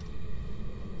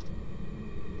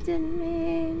 Didn't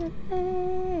mean a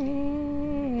thing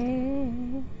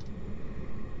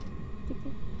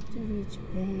to reach you,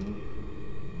 baby.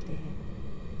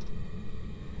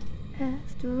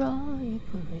 After all you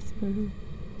put me through,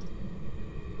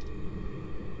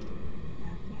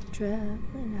 now you're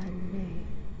traveling out of me,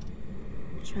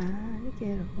 trying to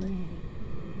get away,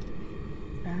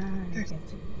 trying to get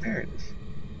you. There it is.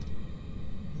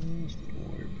 There's the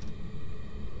orb.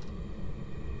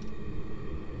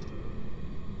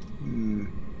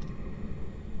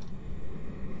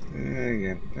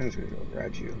 Yeah, I'm just gonna go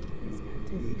grab you.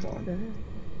 It's on.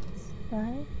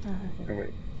 Oh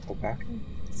wait, hold back.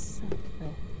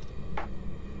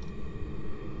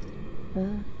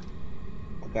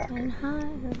 Hold back. And higher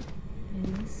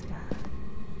in the sky,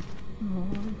 more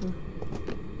blue.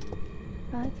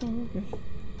 I can dream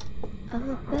of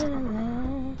a better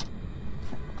land.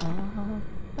 All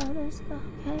others go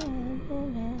hand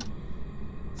in hand.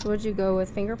 So would you go with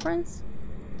fingerprints?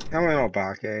 I went all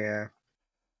back, yeah.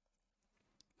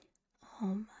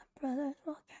 All my brothers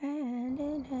walk hand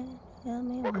in hand. Tell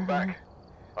me Welcome why. back.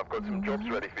 I've got some jobs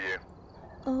ready for you.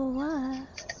 Oh, why?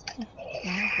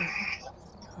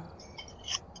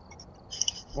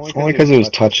 Only because it was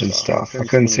touching stuff. I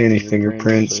couldn't see any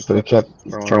fingerprints, but it kept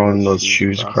throwing those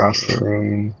shoes across the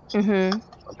room. Mm-hmm.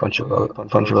 A bunch of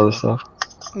other stuff.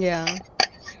 Yeah.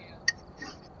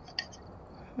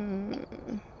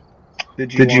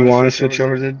 Did you want to switch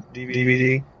over to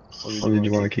DVD? Or did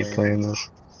you want to keep playing this?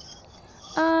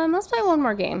 Let's play one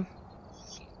more game.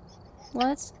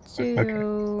 Let's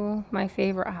do my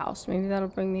favorite house. Maybe that'll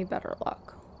bring me better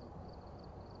luck.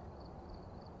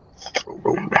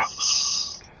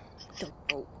 Roadhouse. The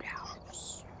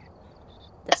Roadhouse.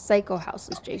 The Psycho House,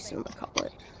 as Jason would call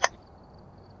it.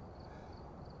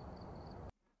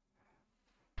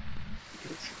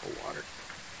 Water.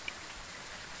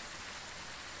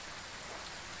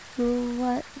 Who,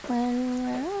 what, when,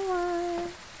 where,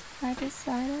 why? I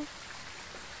decided.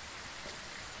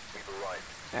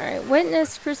 Alright,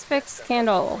 witness crucifix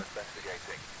candle.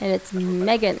 And it's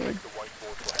Megan.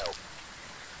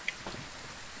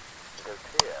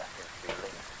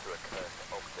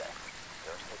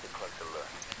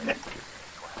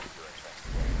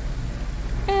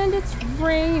 And it's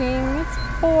raining, it's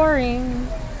pouring.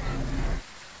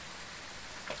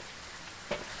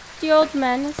 The old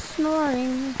man is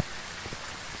snoring.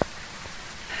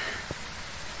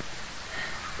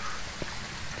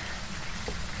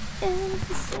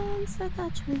 Ever since I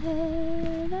got your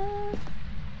letter.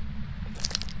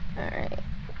 Alright.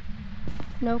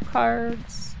 No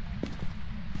cards.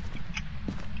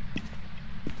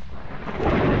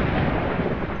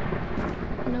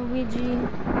 No Ouija.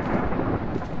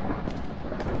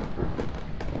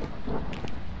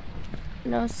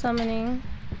 No summoning.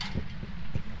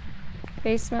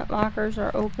 Basement lockers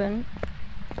are open.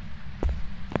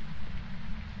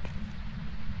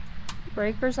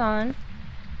 Breaker's on.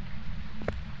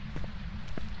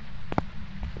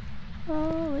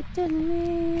 Oh, it didn't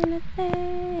mean a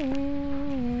thing.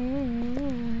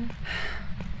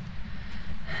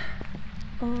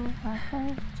 Oh, I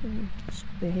had to reach you,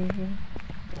 baby.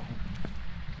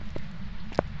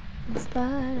 In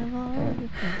spite of all you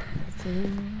put me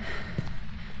through.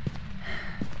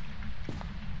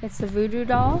 It's a voodoo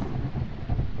doll.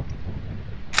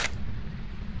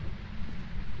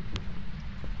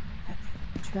 I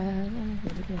kept traveling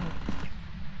every day.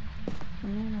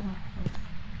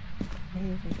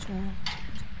 Maybe try.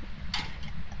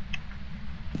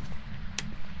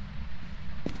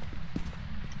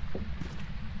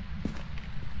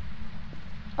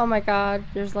 Oh my god,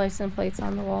 there's license plates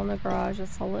on the wall in the garage.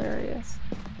 That's hilarious.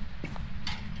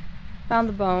 Found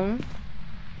the bone.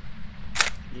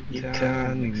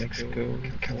 Utah, New Mexico,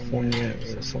 California,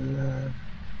 Arizona.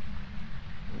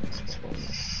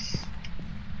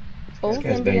 Old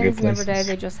Indians never die,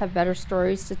 they just have better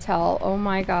stories to tell. Oh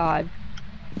my god.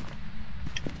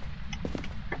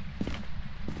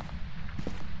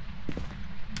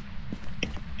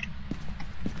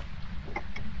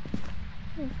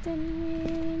 It didn't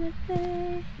mean a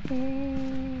thing.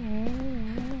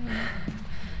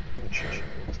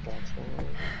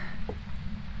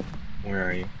 Where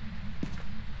are you?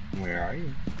 Where are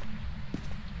you?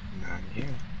 Not here.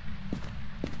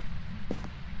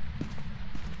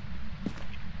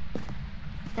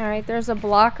 Alright, there's a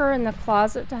blocker in the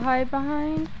closet to hide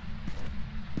behind.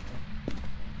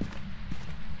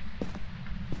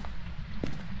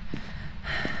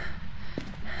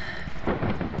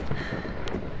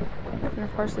 And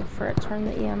of course, for it, turn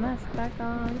the EMF back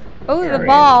on. Oh, the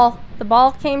ball! The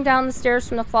ball came down the stairs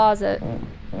from the closet.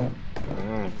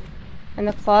 And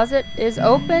the closet is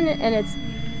open, and it's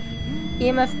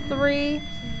EMF 3.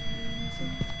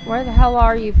 Where the hell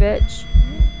are you, bitch?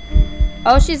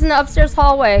 Oh, she's in the upstairs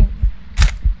hallway.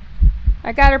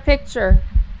 I got her picture.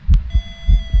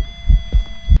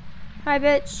 Hi,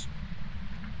 bitch.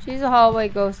 She's a hallway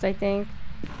ghost, I think.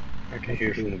 I can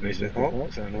hear from the basement. Oh,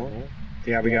 is that normal?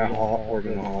 Yeah, we got a orb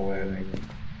in the hallway, I think.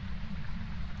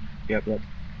 Yep.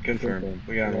 Confirmed.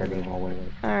 We got an orb in the hallway.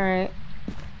 Alright.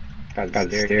 By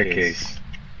the staircase.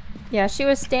 Yeah, she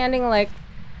was standing, like,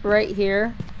 right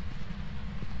here.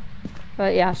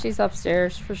 But yeah, she's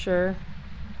upstairs for sure.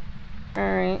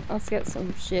 Alright, let's get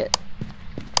some shit.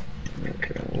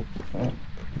 Okay.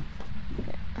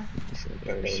 This is a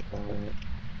better spot.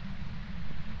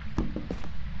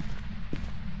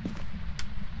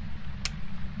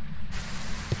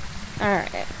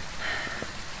 Alright.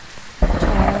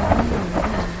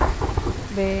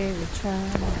 Baby, try.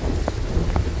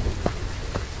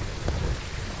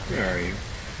 Where are you?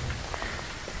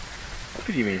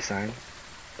 Could you give me a sign?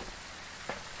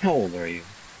 How old are you?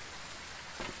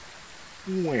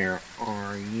 Where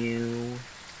are you?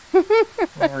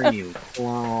 Are you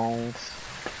close?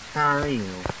 Are you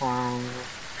close?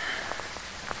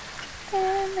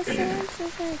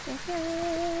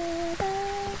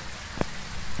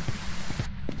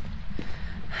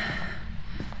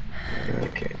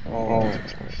 Okay. Alright.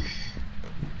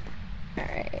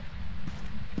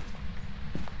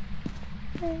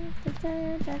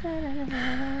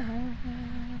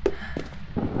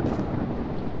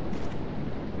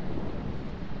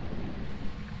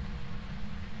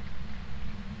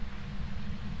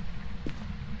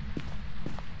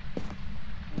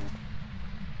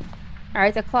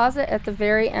 Alright, the closet at the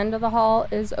very end of the hall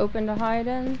is open to hide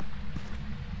in.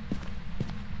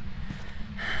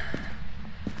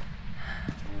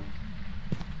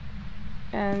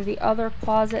 And the other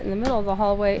closet in the middle of the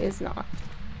hallway is not.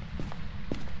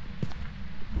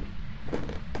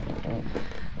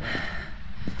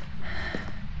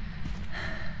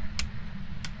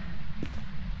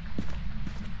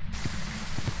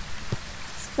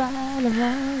 Slide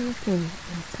around with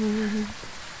me.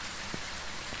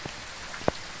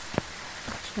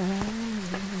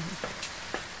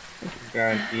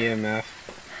 Got EMF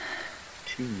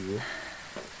 2.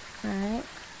 Alright.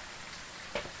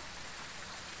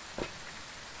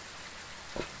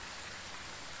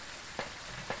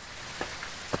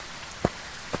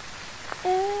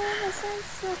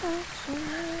 Innocence of action.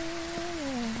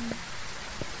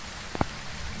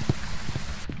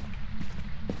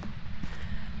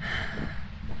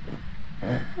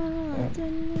 Oh, I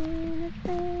didn't mean a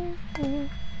thing.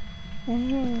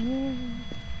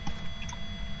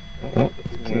 Oh,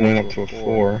 it went up to a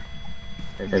 4.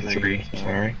 Or 3,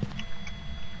 sorry.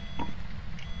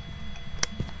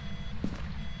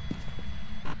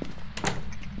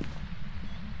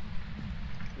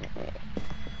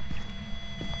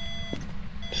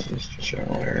 This is the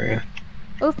general area.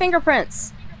 Oh,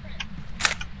 fingerprints!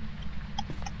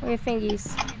 We have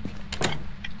fingies.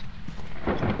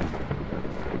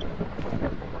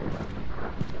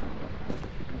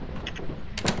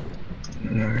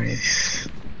 Nice.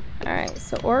 Alright,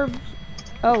 so orb.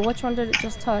 Oh, which one did it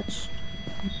just touch?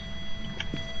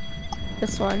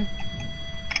 This one.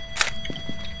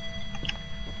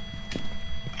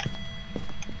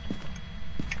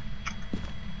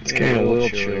 It's getting a little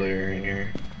chillier in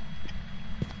here.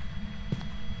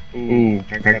 Ooh,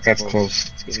 that's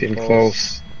close. It's getting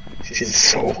close. It's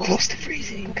so close to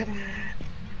freezing. Come on.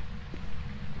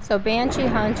 So Banshee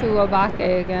Hantu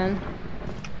Obake again.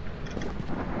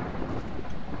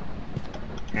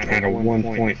 At a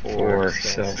 1.4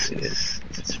 Celsius.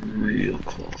 It's real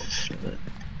close, but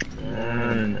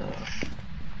not enough.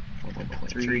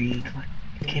 1.3. Come on.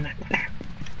 Came out.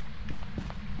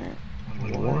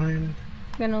 1. I'm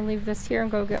gonna leave this here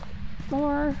and go get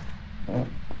more.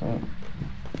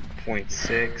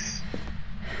 0.6.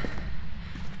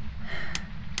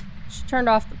 She turned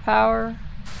off the power.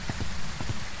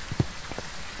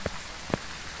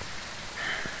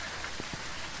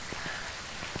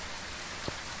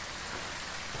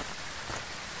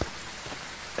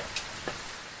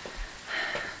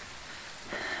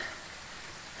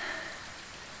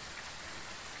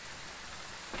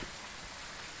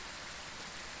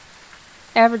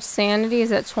 Average sanity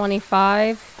is at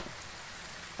 25.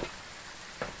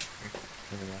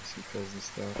 I got some pills and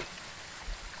stuff.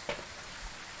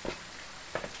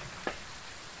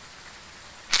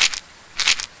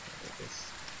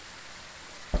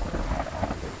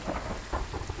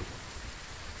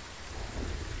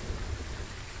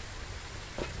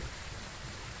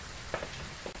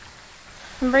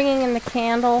 I'm bringing in the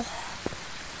candle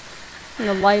and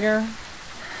the lighter.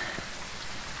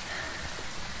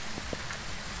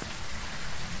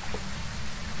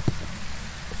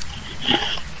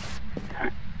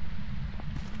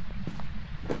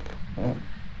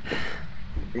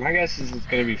 My guess is it's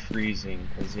going to be freezing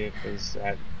because it was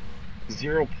at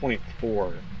 0.4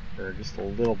 or just a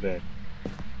little bit.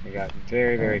 It got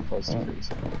very, very close to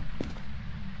freezing.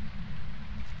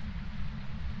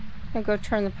 I'll go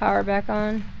turn the power back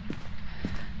on.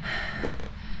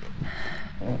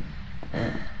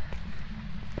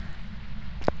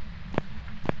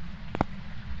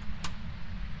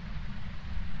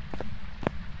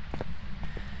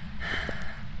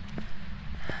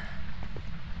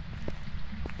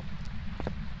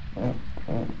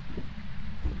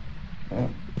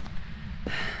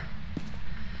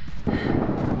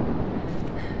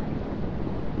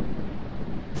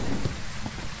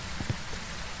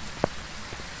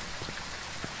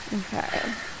 Okay.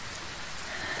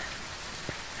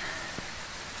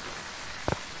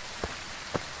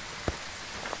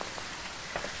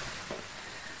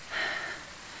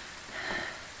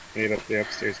 Made up the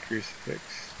upstairs crucifix.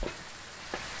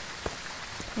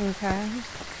 Okay.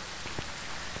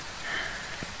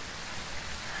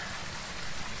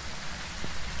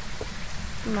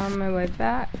 I'm on my way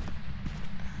back.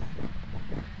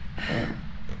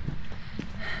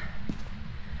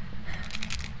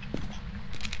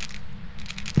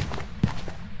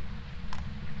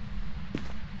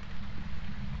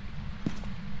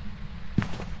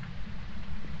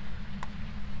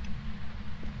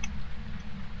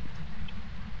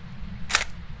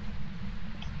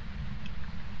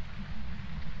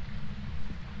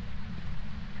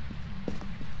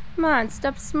 Come on,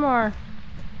 step some more.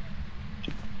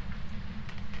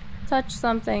 Touch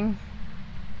something.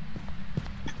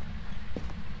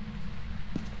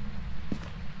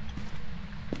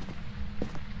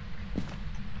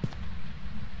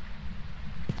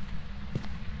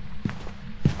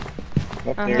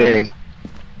 Up there.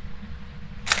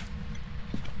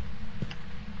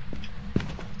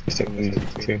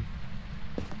 Too.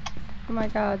 Oh my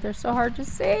god, they're so hard to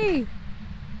see.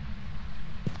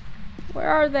 Where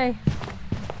are they?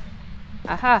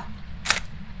 Aha.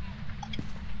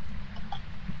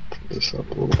 This up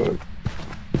a little bit.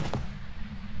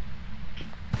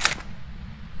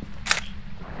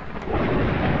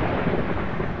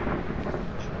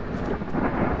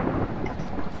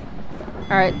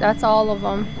 Alright, that's all of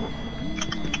them.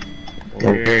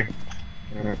 Okay.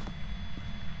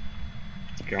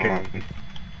 It's gone.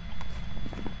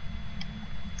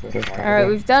 Alright,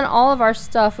 we've done all of our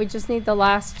stuff. We just need the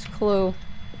last clue.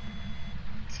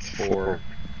 4.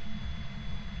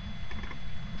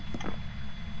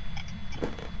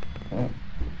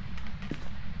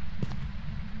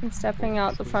 I'm stepping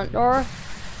out the front door.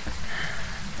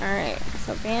 Alright,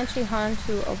 so Banshee,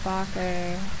 Hantu,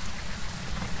 Obake.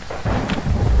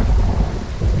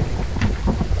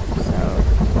 So,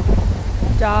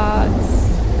 dots.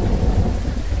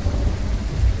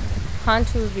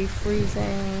 Hantu would be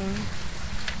freezing.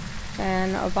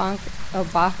 And Obanke.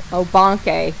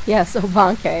 Yes,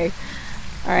 Obanke.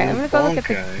 Alright, I'm gonna go look at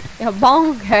the...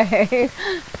 Obanke.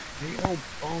 The old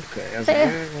bonke, as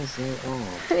weird as they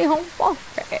are. The old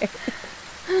bonke.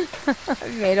 I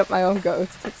made up my own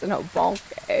ghost. It's an old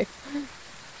bonke.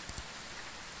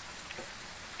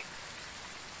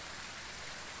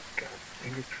 Got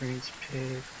fingerprints,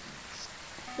 pig.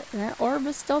 That orb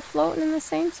is still floating in the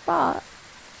same spot.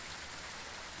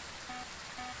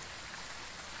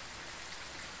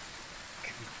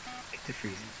 Get the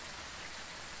freezing.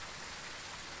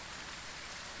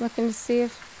 Looking to see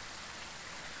if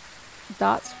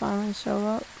dots finally show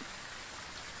up.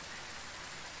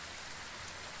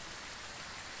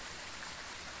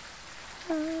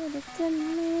 But it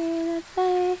didn't mean a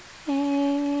thing.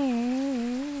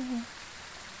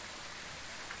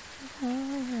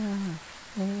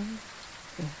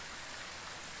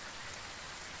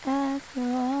 After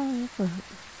all you put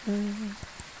through,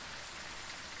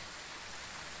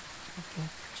 I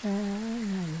kept trying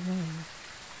anyway.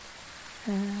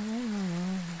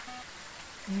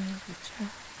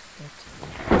 Get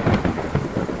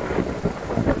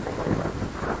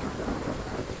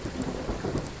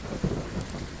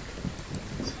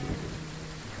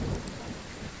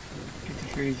the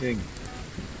freezing.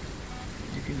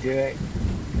 Did I?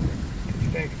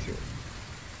 Get back to it.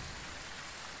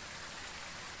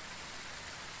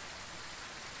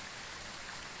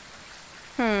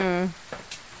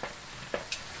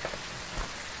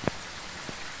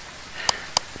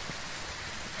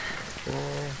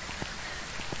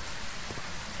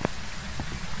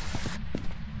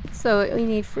 So we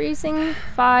need freezing,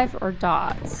 5, or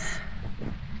dots.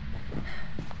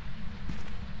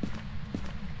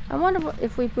 I wonder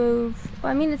if we move...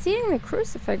 Well, I mean, it's eating the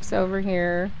crucifix over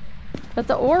here. But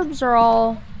the orbs are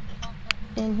all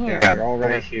in here. Yeah, they're all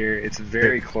right here. It's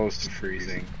very close to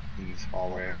freezing in this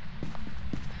hallway.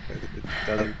 But it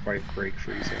doesn't quite break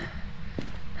freezing.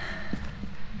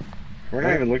 We're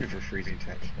not even looking for freezing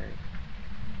temps, right?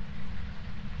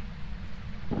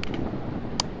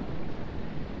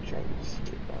 Try this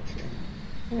box here.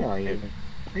 Where are you?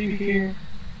 Are you here?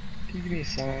 Can you give me a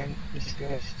sign?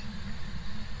 Disgust.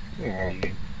 Where are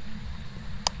you?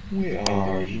 Where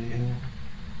are you?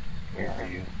 Where are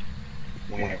you?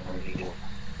 Where are you?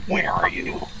 Where are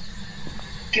you?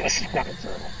 Give us a fucking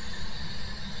turtle.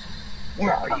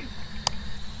 Where are you?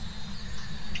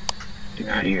 You're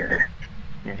not here.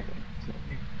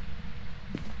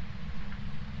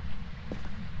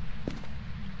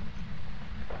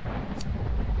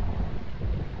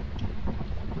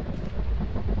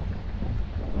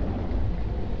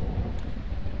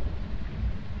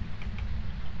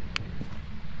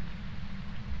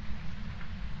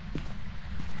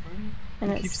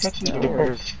 And it keeps touching the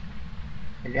doors.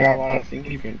 I got a lot of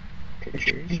fingerprint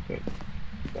pictures, but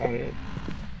that's about it.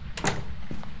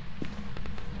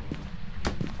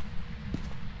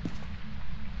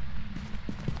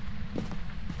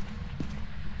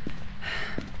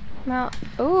 Now,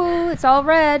 ooh, it's all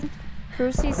red.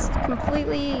 Crucy's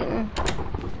completely eaten.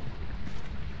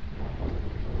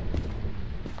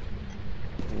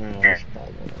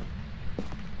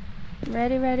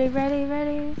 Ready, ready, ready,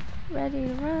 ready. Ready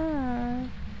to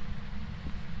run.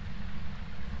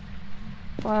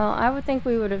 Well, I would think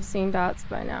we would have seen dots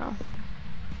by now.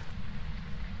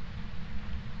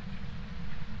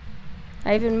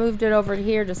 I even moved it over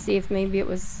here to see if maybe it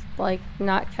was like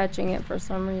not catching it for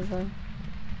some reason.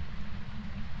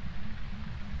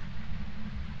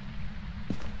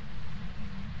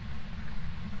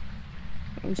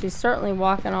 And she's certainly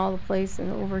walking all the place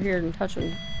and over here and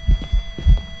touching.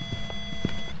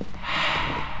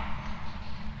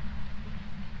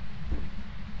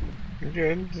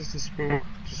 You're good. Just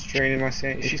draining my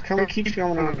sanity. She's coming. Keeps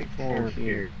going on the floor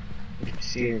here. You can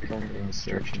see her coming and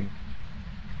searching.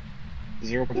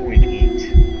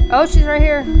 0.8. Oh, she's right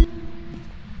here.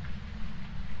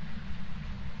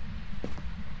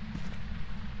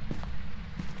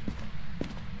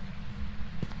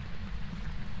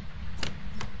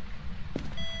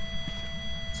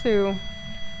 Two.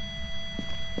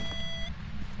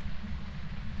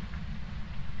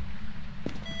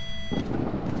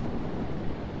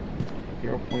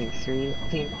 0.3. I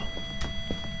think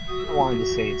I wanted to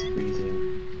say it's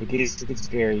freezing. It gets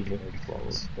very, very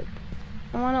close. But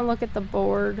I want to look at the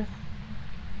board.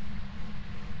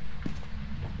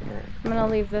 I'm gonna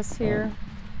leave this here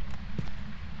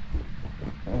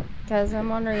because I'm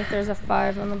wondering if there's a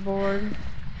 5 on the board.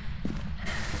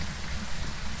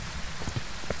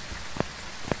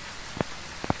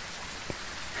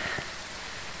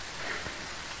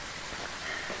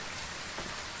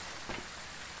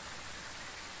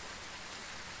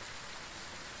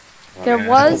 There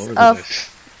was a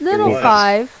little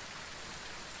 5.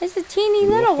 It's a teeny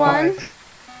little one.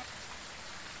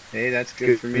 Hey, that's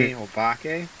good for me,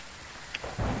 Obake.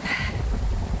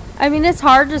 I mean, it's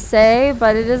hard to say,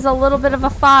 but it is a little bit of a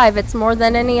 5. It's more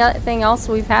than anything else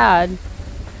we've had.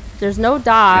 There's no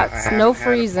dots, Yeah, no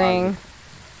freezing.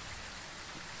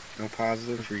 No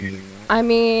positive freezing. I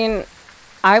mean,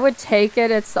 I would take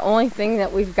it. It's the only thing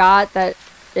that we've got that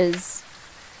is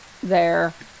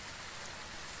there.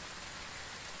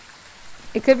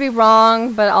 It could be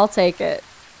wrong, but I'll take it.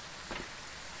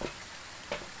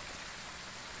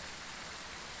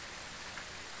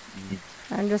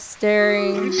 I'm just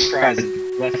staring. I'm surprised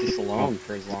it left us alone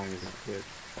for as long as it could.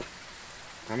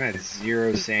 I'm at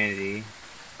 0 sanity.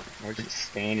 We're just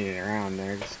standing around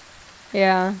there, just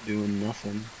doing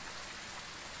nothing.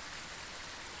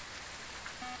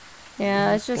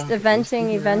 Yeah, it's just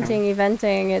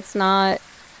eventing. It's not.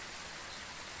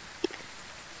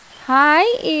 Hi,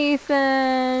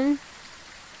 Ethan.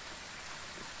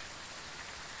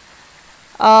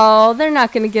 Oh, they're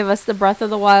not going to give us the Breath of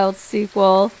the Wild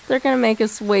sequel. They're going to make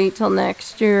us wait till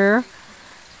next year.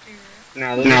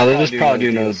 No, they'll just probably do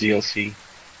another DLC.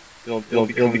 It'll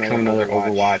become another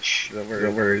Overwatch.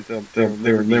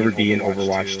 There'll never be an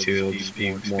Overwatch 2. It'll just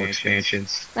be more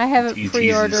expansions. I have it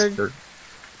pre-ordered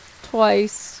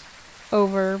twice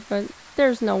over, but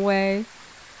there's no way.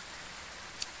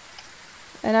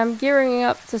 And I'm gearing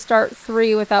up to start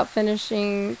 3 without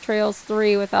finishing Trails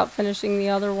 3 without finishing the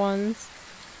other ones.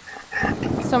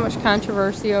 So much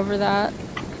controversy over that.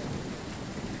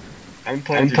 I'm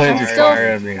playing through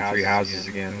Fire Emblem Three Houses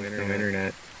again with the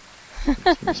internet.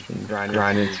 Just been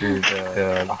grinding through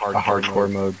the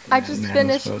hardcore mode. I just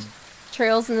finished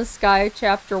Trails in the Sky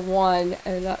Chapter 1,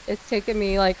 and it's taken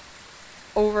me like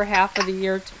over half of the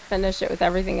year to finish it with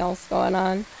everything else going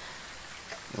on.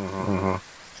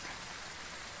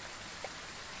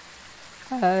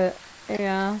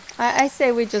 Yeah, I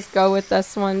say we just go with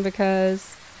this one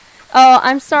because... Oh,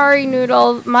 I'm sorry,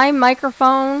 Noodle. My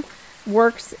microphone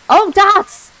works... Oh,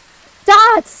 Dots!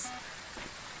 Dots!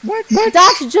 What?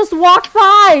 Dots just walked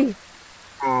by!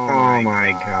 Oh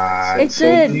my god. It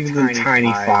did. Even the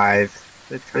tiny five.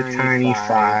 The tiny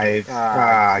five.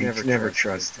 Ah, you never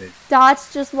trusted.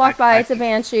 Dots just walked by. It's a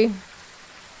banshee.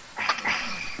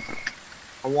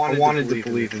 I wanted to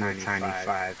believe in the tiny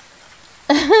five.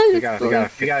 They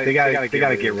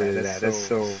gotta get rid of that. That's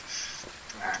so.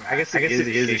 I guess it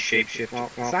is a shapeshifter. Well,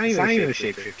 it's not even a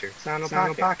shapeshifter. It's not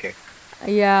no pocket.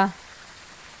 Yeah.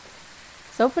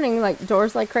 It's opening like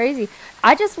doors like crazy.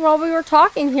 While we were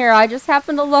talking here, I just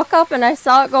happened to look up and I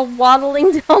saw it go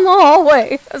waddling down the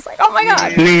hallway. I was like, oh my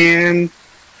god. Man.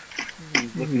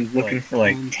 Looking for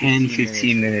like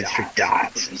 10-15 minutes for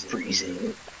Dots and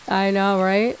freezing. I know,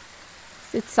 right?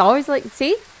 It's always like,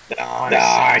 see?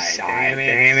 Damn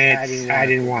it. I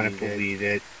didn't want to believe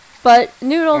it. But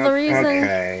Noodle, the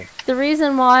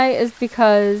reason why is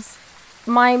because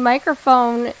my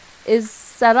microphone is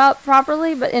set up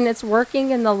properly, and it's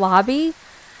working in the lobby,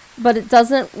 but it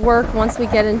doesn't work once we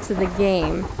get into the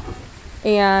game.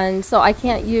 And so I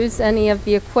can't use any of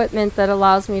the equipment that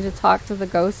allows me to talk to the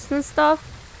ghosts and stuff.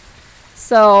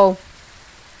 So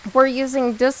we're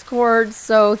using Discord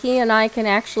so he and I can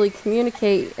actually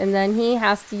communicate, and then he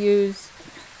has to use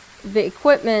the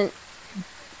equipment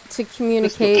to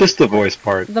communicate. Just the voice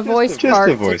part. The voice part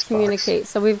to communicate.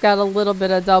 So we've got a little bit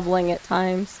of doubling at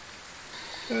times.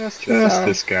 Just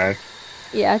this guy.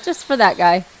 Yeah, just for that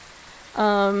guy.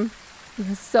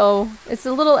 So it's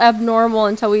a little abnormal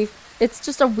until it's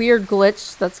just a weird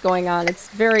glitch that's going on. It's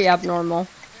very abnormal.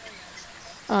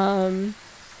 But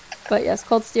yes,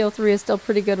 Cold Steel 3 is still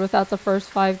pretty good without the first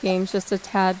 5 games, just a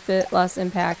tad bit less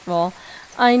impactful.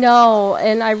 I know,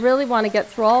 and I really want to get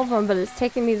through all of them, but it's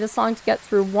taking me this long to get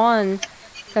through one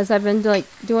because I've been like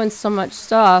doing so much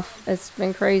stuff. It's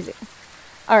been crazy.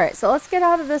 Alright, so let's get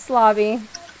out of this lobby.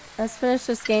 Let's finish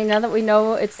this game now that we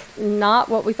know it's not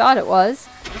what we thought it was.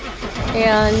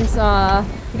 And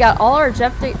we got all our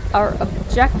objectives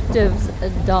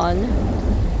done.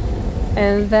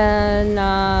 And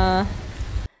then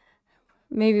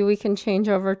maybe we can change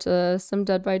over to some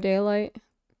Dead by Daylight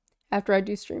after I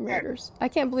do Stream Raiders. I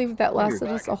can't believe that lasted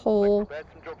us a whole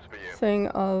thing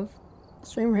of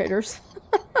Stream Raiders.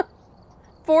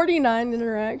 49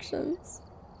 interactions.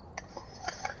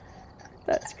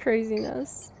 That's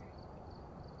craziness.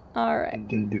 Alright.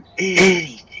 Didn't do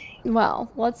anything.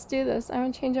 Well, let's do this. I'm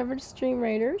going to change over to Stream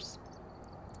Raiders.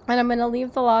 And I'm going to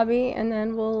leave the lobby and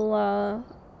then we'll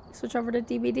switch over to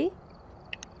DBD.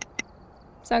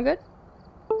 Sound good?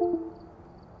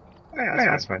 Yeah,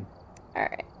 that's fine.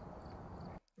 Alright.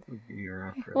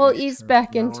 We'll ease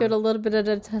back into it a little bit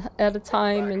at a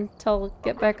time until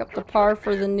get back up to par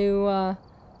for the new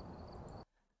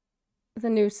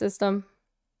system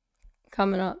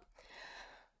coming up.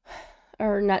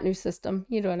 Or not new system,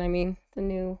 you know what I mean. The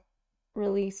new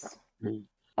release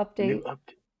update.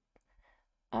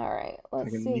 Alright,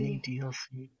 let's see. Mini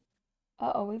DLC.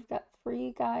 Uh-oh, we've got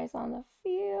 3 guys on the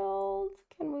field.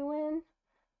 Can we win?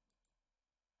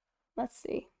 Let's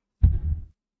see.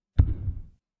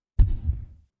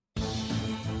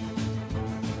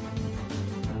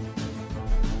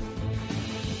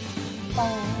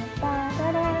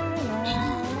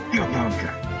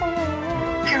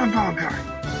 Hamburger.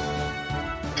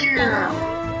 Yeah.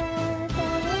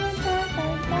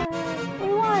 We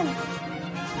won.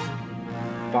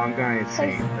 Bomb guy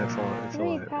insane. That's all. That's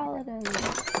all. 3 paladins.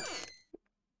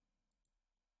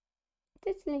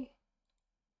 Disney.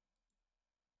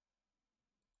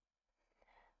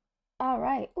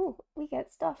 Alright. Ooh, we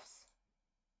get stuffs.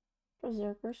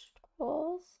 Berserker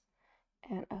scrolls.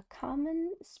 And a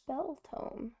common spell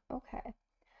tome. Okay.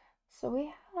 So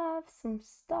we have some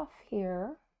stuff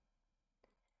here.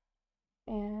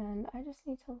 And I just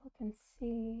need to look and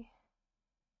see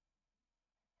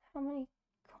how many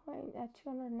point at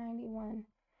 291.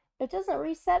 It doesn't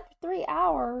reset for 3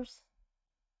 hours.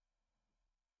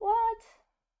 What?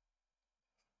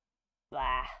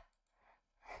 Blah.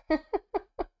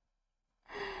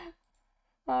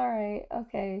 Alright,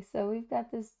 okay, so we've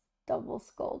got this double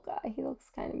skull guy. He looks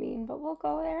kind of mean, but we'll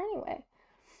go there anyway.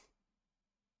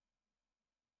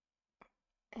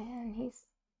 And he's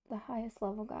the highest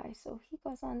level guy, so he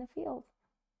goes on the field.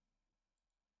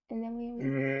 And then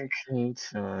we...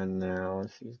 Kate's on now.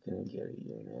 She's gonna get a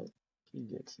unit. She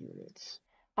gets units.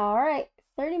 Alright,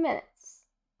 30 minutes.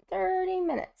 30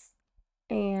 minutes.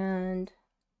 And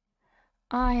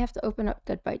I have to open up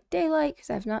Dead by Daylight because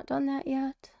I've not done that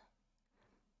yet.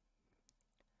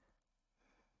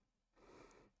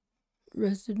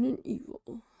 Resident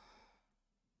Evil.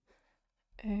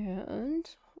 And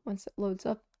once it loads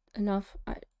up enough,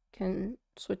 I can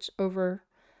switch over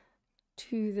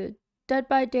to the Dead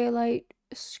by Daylight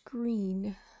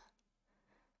screen.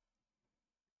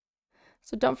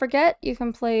 So don't forget, you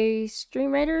can play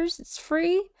Stream Raiders. It's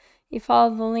free. You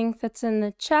follow the link that's in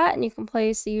the chat, and you can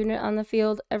place a unit on the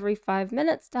field every 5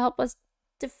 minutes to help us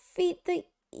defeat the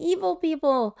evil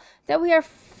people that we are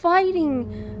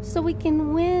fighting so we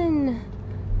can win.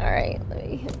 Alright, let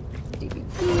me hit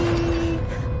DBP.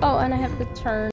 Oh, and I have the turn.